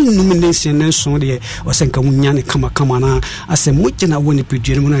na nomination na so de o se nka munya ne kama na ase mugina wo ne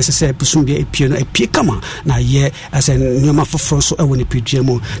pedwere mu na se pusum bia epie no epie kama na ye ase nyoma foforo so e wo ne pedwere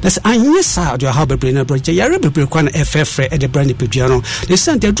mu that's anye sa do ha bebre na broje yare bebre kwa na efefre e de bra ne pedwere no the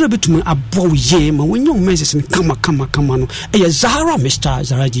sent adura betum abo ye ma wonyo message ne kama no e ye Zahara Mr.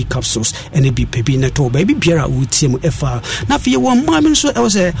 Zaraji capsules ene bi pebi na to baby biara wo tie mu efa na fi wo ma mi so e wo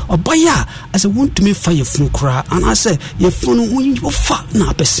se obaya as I want to me fire funu kra and I say ye funu wo fa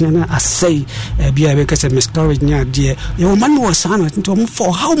na person na asay bia be kase miscarriage nya de ye wo man wo sana nto mo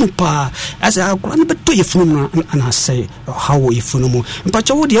for how mo pa as I kra na beto ye funu na and I say how ye funu mo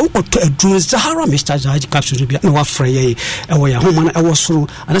mpacha wo de wo to adru Zahara Mr. Zaraji capsule bia na wa frɛ ye e wo ya ho man e wo soro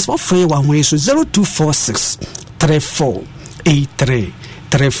and as wa frɛ ye wa ho ye so 0246 34 83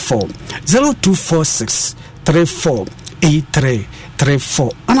 34 0246 34 83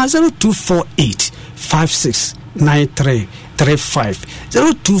 34 and 0248 56 93 35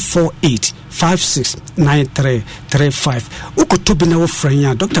 0248 56 93 35 ukotobi na wo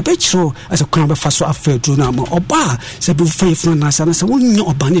franya Dr. Bechro as a kran be faso afedru na ma oba se bi fa yefuna na sa na se wonya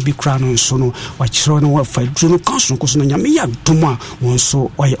oba na bi kra no nso no wa kyerɛ no wa fa dru no kanso nkoso no nyame ya doma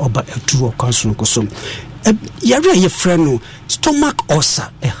wonso oye oba adu kanso nkoso yare ye freno stomach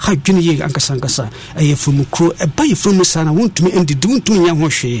ulcer ha dwene ye ankasa ye from kro ba ye from sana wontumi endi wontumi nya ho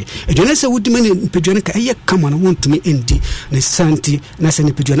hwe edwene se wodi mane pedwane ka ye kama na wontumi endi ne santi na se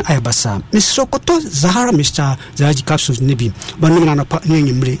ne pedwane ayabasa misrokoto Zahara Mr. Zaraji capsules ne bi banum na pa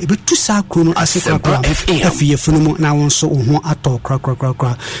nyemre ebetu sa kro no asekra afi ye from na wonso ho ato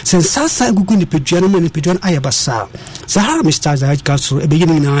kra sensasa egugu ne pedwane mo ne pedwane ayabasa Zahara Mr. Zaraji capsules ebe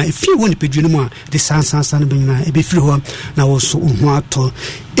yini na efi woni pedwane mo de sansa na benya ebe firi ho na wo so ho ato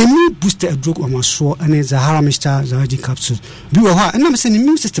emi booster drug o maso ane Zahara Mr. Zaraji capsule bi wo ha na me se ni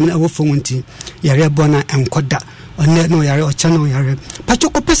immune system na wo fo wonti yare bona enkoda one no yare o channel yare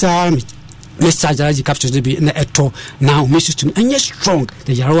pachoko pesa Mr. Zaraji capsules be na eto now immune system anye strong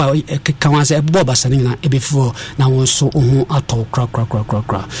the yare wa kan say ebo basani na ebe fo na wo so ho ato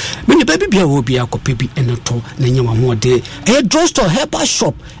kra me baby bia wo bia kope bi eneto na nyama ho de e drugstore herbal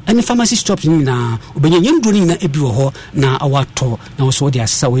shop and pharmacy shop ni na obenya nyendro ni na ebi wo ho na awato na wo so de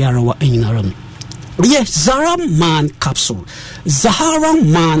asawo yare wa anyinaram yes Zahara Man capsule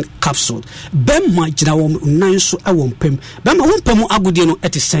bemma jina wo nan so awon pem bemma wo pem agudie no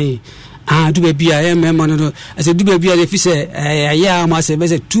etisen do be bia emma no as do be bia fi say ya ma say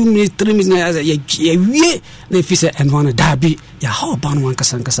 2 minutes 3 minutes na ya wie na fi say and one dabi ya how ban one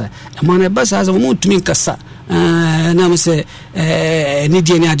kasa e man e basa as mo tumi kasa na mo say ni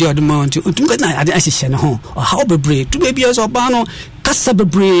die ni ade odmo tumi ka na ade ahihye ne ho how be brave do be bia so ban no kasa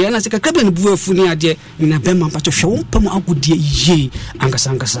bebre na se kakra ne buwa funi ade na bemma pacho hwe wompam agodie ye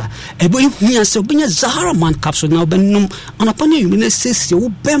ankasa ebo ihia se obenya Zahara Man capsule na obenum anapane yumi na sesi wo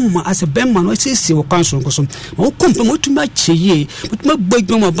bemma as bemma no sesi wo kanso nkoso wo kompam otuma cheye otuma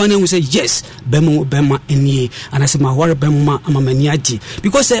gbadwom abane hu say yes bemma enie anase ma ware bemma amamani ade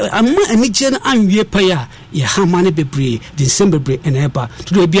because amma anije na anwie pa ya ye hamane bebre din sembebre eneba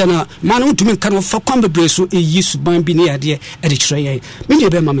to bia na manu ntumi kan fa kwan bebre so eyi suban bi ne ade e de kyerɛ yɛ me ne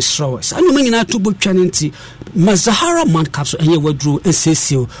be ma me srawo sa no manyina to botwa ne nti ma Zahara man capsule enye wadru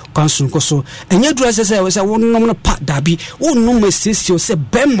ensesio kanso nkoso enye dru sɛ wonom no pa dabi wonom ensesio sɛ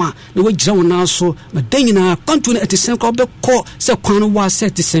bema na wagyira wona so ma danyina kwantu ne etisen ko obekɔ sɛ kwan wa sɛ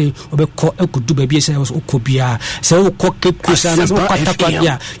etisen obekɔ akudu ba bi sɛ okobia sɛ wokɔ kekusa na sɛ wokɔta kwa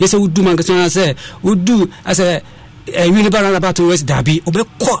bia yɛsɛ wudu man kasana sɛ wudu asɛ wini bara about West Derby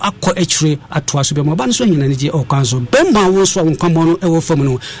obekɔ akɔ akyire atoa so be mo ba no so nyina ne je o kanso bemba wo so won kwamono e wo fam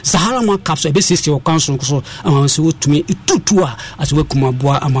no Zahara man capsule e be sisi o kanso so ama so wotumi itutu a as we kuma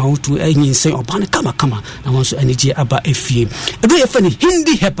boa ama wotu anyinsen oba ne kama na won so anije aba efie edo ye fa ni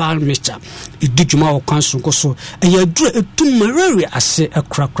Hindi herbal mixture idujuma o kanso so e ya duru etum malaria ase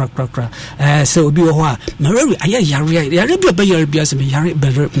akra se obi wo ho a malaria aya yare bi oba bia se me yare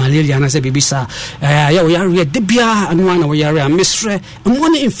malaria na se bibisa ya wo yare de bia anwa na wo yare a mesre mo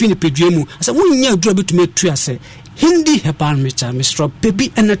ne infini peduemu asa wonya adura betumi atu ase Hindi herbal mixture Mr.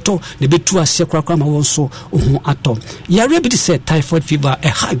 Baby eneto ne betu ase kwakwa ma won so ohu ato yare bi se typhoid fever e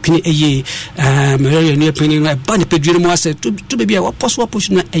ha gwini eye malaria ne peni no e ba ne peduemu ase to baby a waposo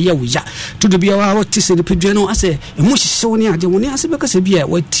na eye wo ya to baby a wa tise ne peduemu ase e mu hihye ne ade woni ase beka se bi a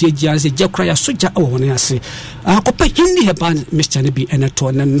watie gia ase jakra ya soja awo woni ase akopa Hindi herbal mixture ne bi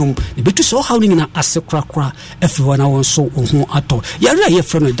eneto ne nom ne betu so how ni na ase kwakwa efi wona won so ohu ato yare a ye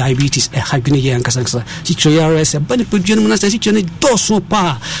from diabetes e ha gwini ye ankasa chicho yare se bani peduano na sɛ chicho ne doso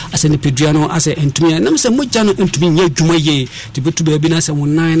pa ase ne peduano ase entumi na se moja no entumi nya dwuma ye te betu ba bi na se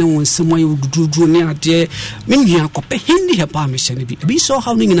wonan na won sema ye dududu ne ade menua kope Hindi herbal mixture ne bi so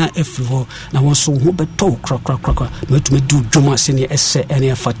how ni na efri ho na won so ho beto krakrakrakra metumi du dwuma se ne ese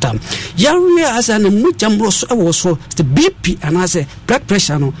ene fata yare ase na moja mro so e wo so the BP and ase blood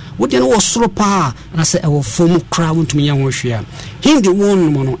pressure no wo de no wo soro pa na se e wo fomu kra wontumi nya wo hwea Hindi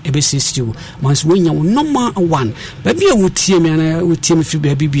won no e be sisiu mans wonya wo normal one baby a wotie me na wotie me fi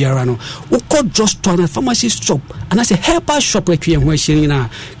baby biara no wokɔ drugstore na pharmacy shop ana se herbal shop atwe ho ahyɛ na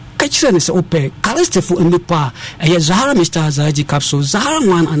kachire ne se ope kalestefo nipa eye Zahara Mr. Zaji capsule Zahara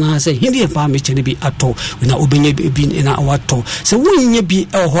one ana se Hindi herbal mixture bi ato na obenye bi na awato se wonye bi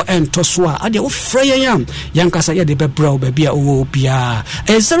ho ento so a ade wo frɛ yan kasa ye de bebra baby a wo bia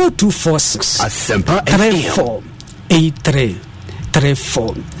 0246 Asempa 3483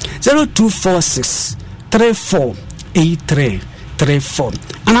 34 0246 348334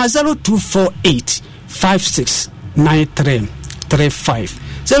 and 0248 569335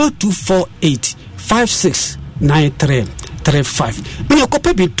 0248 569335 when you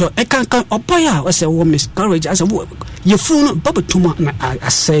copy bit e kan oboya we say wo miscarriage as wo ye funu babetuma na I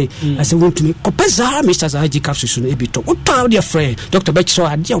say want to me copy Zahara Mr. Zaji capsule e bit wo to dia friend Dr. Becho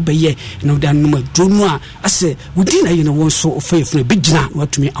ade obeye no da no madunu a ase wudi na ye no won so ofefunu bigina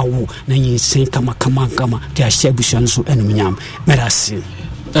what to me awo na yin sen kama dia share busuan so enumnyam merasi.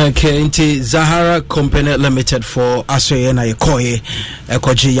 Okay, into Zahara Company Limited for Asoye na Yekoye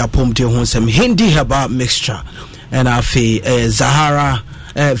Ekoji Yapom de Honsem Hindi herbal mixture and afi Zahara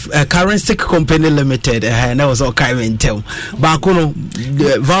Currency Company Limited na was all kind of tell bakuno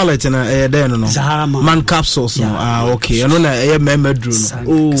Violet na then no Zahara man capsules no okay no na member drew no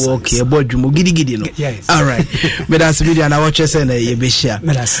oh okay bodwum gidi no all right me that's video na watch say na ye be share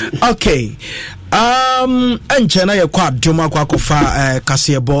okay enchena ye kwa adom akwakofa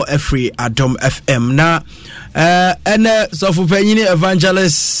kasebo every Adom FM na ene sofu panyini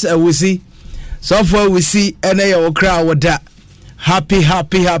evangelist we see ene ye okra woda happy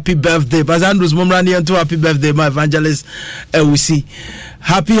birthday Bazandus Momrani and happy birthday my evangelist we see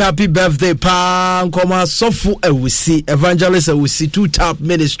happy birthday pa nkoma sofu we see evangelist we see two tap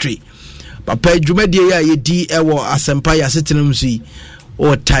ministry papa dwumade ya ye di ewo asempa ya setenum si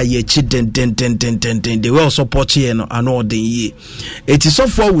o taye chi den they will support you no ano den ye it is so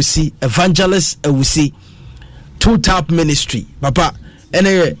for we see evangelist we see two tap ministry papa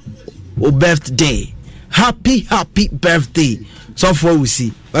ene o birthday happy birthday so for we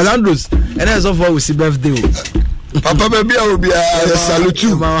see Andrews ene so for we see birthday papa baby I will be salute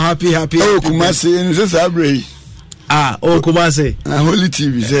you happy oh Kumasi nse sabre Kumasi Holy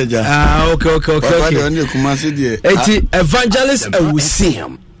TV seja okay papa de on Kumasi de eti evangelist we see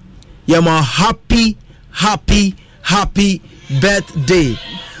yama happy birthday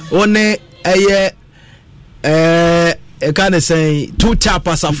one eye can say two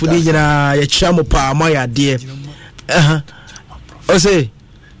tapas afudi nyina ye chiamo pa ma ya de o say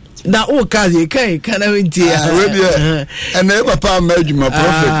na o kaze kan kana wenti ya and e papa ma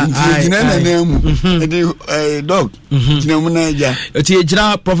prophet nti gina na nemu the dog gina mu na ja oti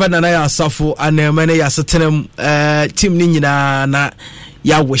gina prophet na ya asafo anema na ya setenam team ni nyina na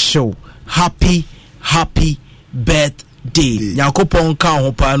ya show happy birthday yakopon ka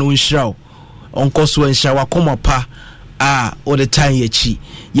ho pa no nhiraw onko so nhira wakoma pa all the time yechi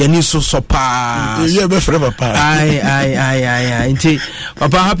yani so pa ye be frɛ papa ai nti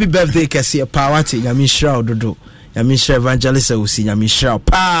papa happy birthday kase pa wate nyame nhira dodo nyame nhira evangelist usi nyame nhira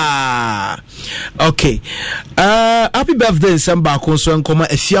pa okay happy birthday samba ko so nkoma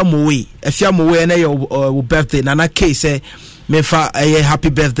afiamowe na your birthday na case mefa happy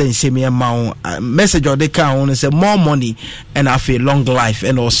birthday and say me ma message or they can say more money and I feel long life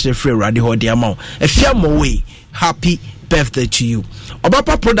and also free radio the amount if you more way happy birthday to you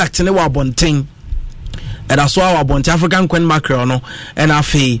obapa product ne wa bonten and that's why our bonten African queen mackerel no and I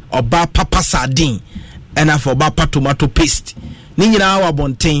feel oba papa sardine and I for oba tomato paste ni nyina wa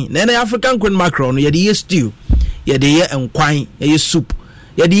bonten na African queen mackerel no ye dey stew ye dey enkwan ye soup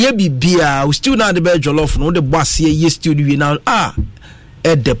yede ye bibia we still na the be jollof no the boss ye still we now at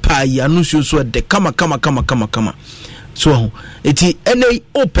the pie anu so at the kama so eti ene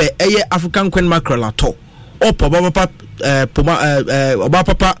ope eye African queen mackerel ato opa oba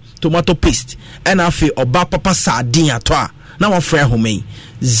papa tomato paste and afi oba papa sardine ato na wa frɛ home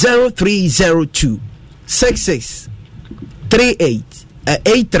 0302 66 38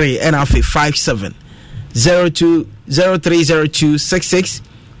 83 and afi 57 0302 66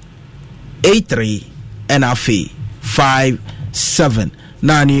 83 and afi 57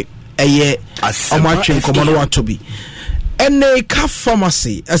 nani eye omachim komono watobi ene ka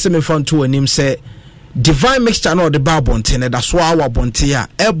pharmacy aseme fanto anim say divine mixture no the babonte that's why our bonte a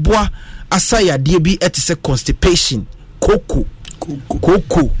eboa asaya de bi etise constipation koko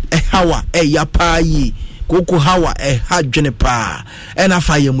hawa yapa yi koko hawa hadwene pa ena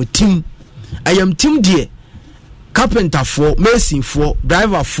fa yamutim ayamtim de carpenter for mason for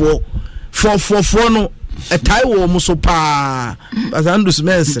driver for no a taiwo muso pa asandus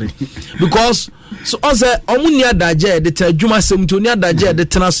mensre because so ose omuni adaje de tadwuma semto ni adaje de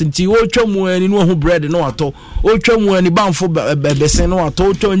tenasenti o twam ani no ho bread no ato o twam ani banfo besen no ato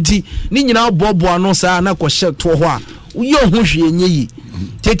o twonti ni nyina bobo no sa na ko hye to ho a uyo ho hwe nyeyi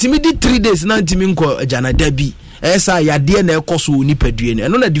tetimi di 3 days na ntimi nko ajana dabi esa yade na ekoso oni padue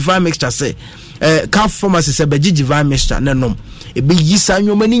no na divine mixture say calf pharmacy say beji divine mixture na nom ebe yisa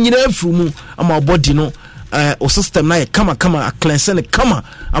nyoma ni nyina afuru mu ama body no o system na kama a cleanse ne kama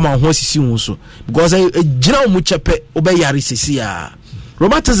ama ho sisi hu so because gira mu chepe obe yare sisi ya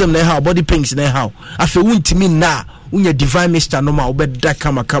rheumatism na how body pains na how afi wuntimi na unya divine mixture no ma obe da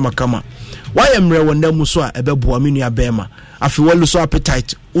kama why am re wonda mu so a ebe boa menu abema afi walu so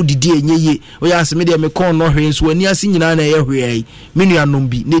appetite udidi enyeye oya aseme de me kon no hwe so ani ase nyina na ye hwe menu anom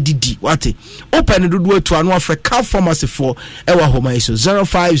bi na didi wate open dodo atu anu afre calf pharmacy for ewa homa iso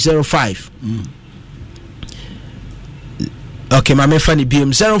 0505 okay my funny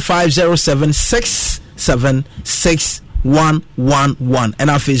BM 0507676111 and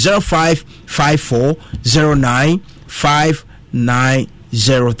after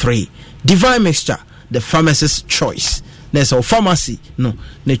 0554095903 divine mixture the pharmacist's choice there's a pharmacy no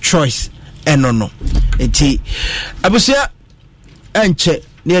the choice no enti abusia enche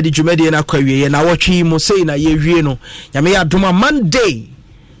near the Jumedi na kwawie na watchi mo sei na ye wie no nyame ya doma Monday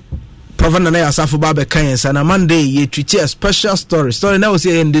Prophet Nana Asafo Baba Kayensa na Monday ye treat a special story now was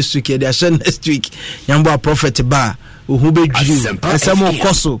here in this week they are sharing next week nyambo prophet ba ohu bedwiri ensem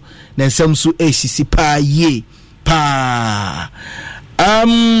okoso na ensem so ACC pa ye pa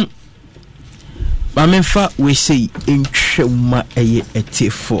Bamemfa we say intwema eye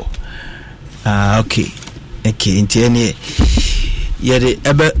etifo okay entiene yede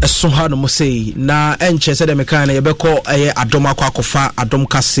ebe so ha no mo say na enche se de meka na yebe ko eye adom akwakofa adom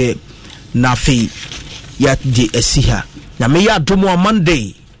kase na fe ya de asiha na me ya adom on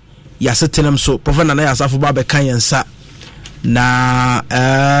Monday ya setenem so Prophet Nana Asafo Baba Kayensa na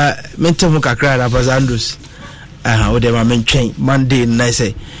mentem kakra da Bazandus o de ma mentwen Monday na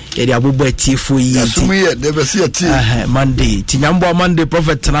say yede abobo atifo yi asumuye de be se ati Monday tinyambo Monday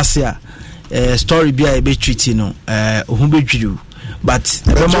Prophet Tenasia story bia e be treat no ohun bedwiru but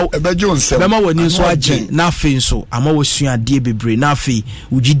bema wani nso agye na afi nso ama wosua de bebre na afi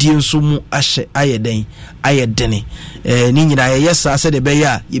ugidie nso mu ahye ayedene ni nyina yesa se de be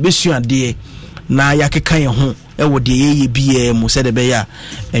ya ye besua de na yakeka ye ho e wo de ye bie mu se de be ya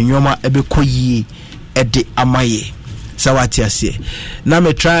enwoma ebekoyie ede amaye sawati ase na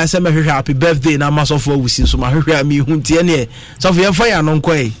me try se me hwehwe happy birthday na masofo awusi so ma hwehwe mi hu tie ne so fe ya no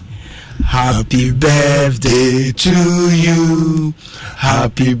nkoi Happy birthday to you.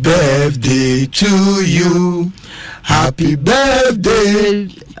 Happy birthday to you. Happy birthday.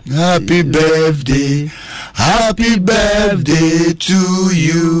 Happy birthday. Happy birthday to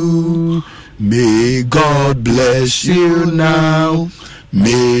you. May God bless you now.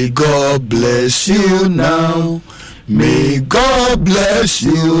 May God bless you now. May God bless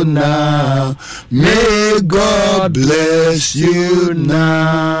you now. May God bless you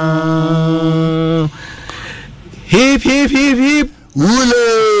now. Hip, hip, hip, hip.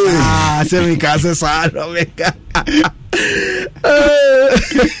 Wule. Ah, se mi casa sano, meka.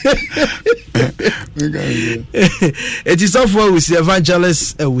 It is of what we see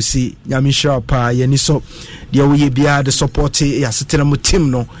evangelist we see Nyamisha pa yeni so dia we bia the support ya setena mo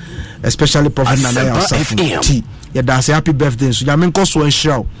team no, especially Prophet Nana Asafo. Ya da say happy birthday so Nyamin ko so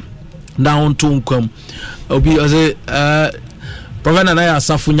nhira na on to nkwam obi say Prophet Nana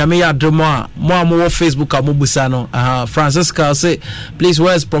Asafo Nyame ya ademo a mo Facebook a mo busa no Francisca say please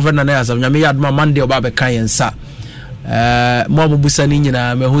where's Prophet Nana Asafo Nyame ya ademo Monday oba be kan yensa mo busa ni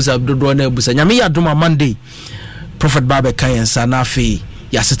nyina me hu sa dodo na busa Nyame ya ademo Monday Prophet Baba kan yensa na afi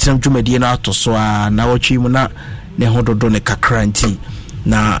ya setem dwumadi na atoso a na wotwi mu na ne ho dodo ne kakra nti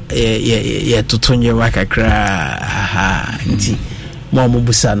na ye tutunye wa kakra nti mo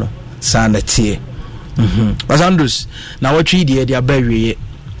busa no sa na tie Wasandus na wotwi de abawie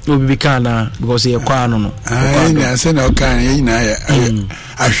obi kana because ye kwa no na se na kan ye na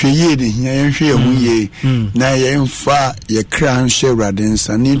ahweye de hia ye hwe hu ye na ye mfa ye kran hwe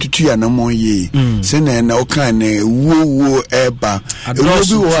radensa ne tutu ya na mo ye se na o kan na wo eba wo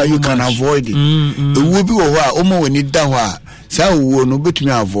bi wo you can avoid it wo bi wo a o mo woni da ho a sa wo no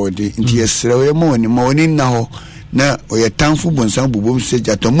betumi avoid nti ye sere we mo woni na ho na oye tanfu bonsan bubom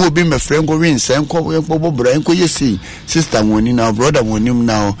seja to mo bi me frengo win sen ko bobra enko yesi sister woni na brother woni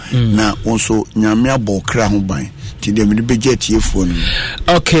na na onso nyame abokra ho ban ti dem ni bejet yefo no.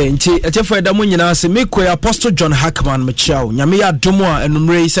 Okay, nti etefo eda mo nyina se mekoi Apostle John Hackman mechiao nyame ya domo a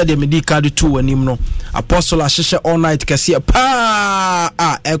enumre ise de medi card 2 wanim no Apostle ahyehe all night kase pa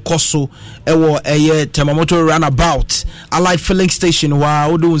ekoso ewo eye Temamoto runabout Allied filling station wa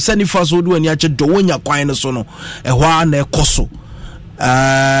odo nsani faso odo ani ache do wonya kwan no so no ehwa na ekoso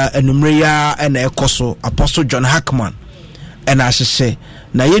enumre ya na ekoso Apostle John Hackman ena ahyehe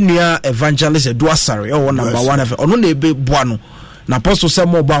na yenua evangelist Eduasare o number 1 ono na ebe boa no na Apostle say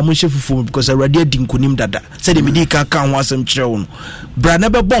mo ba mo hyefufu because already adinkunim dada say de medi kan ho asem kire wo no bra na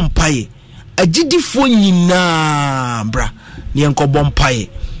be bom paye agidifo nyina bra ne enko bom paye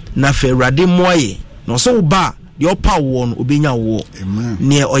na fe rade moye no so ba de opa wo no obenya wo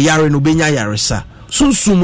ne oyare no obenya yaresa sunsun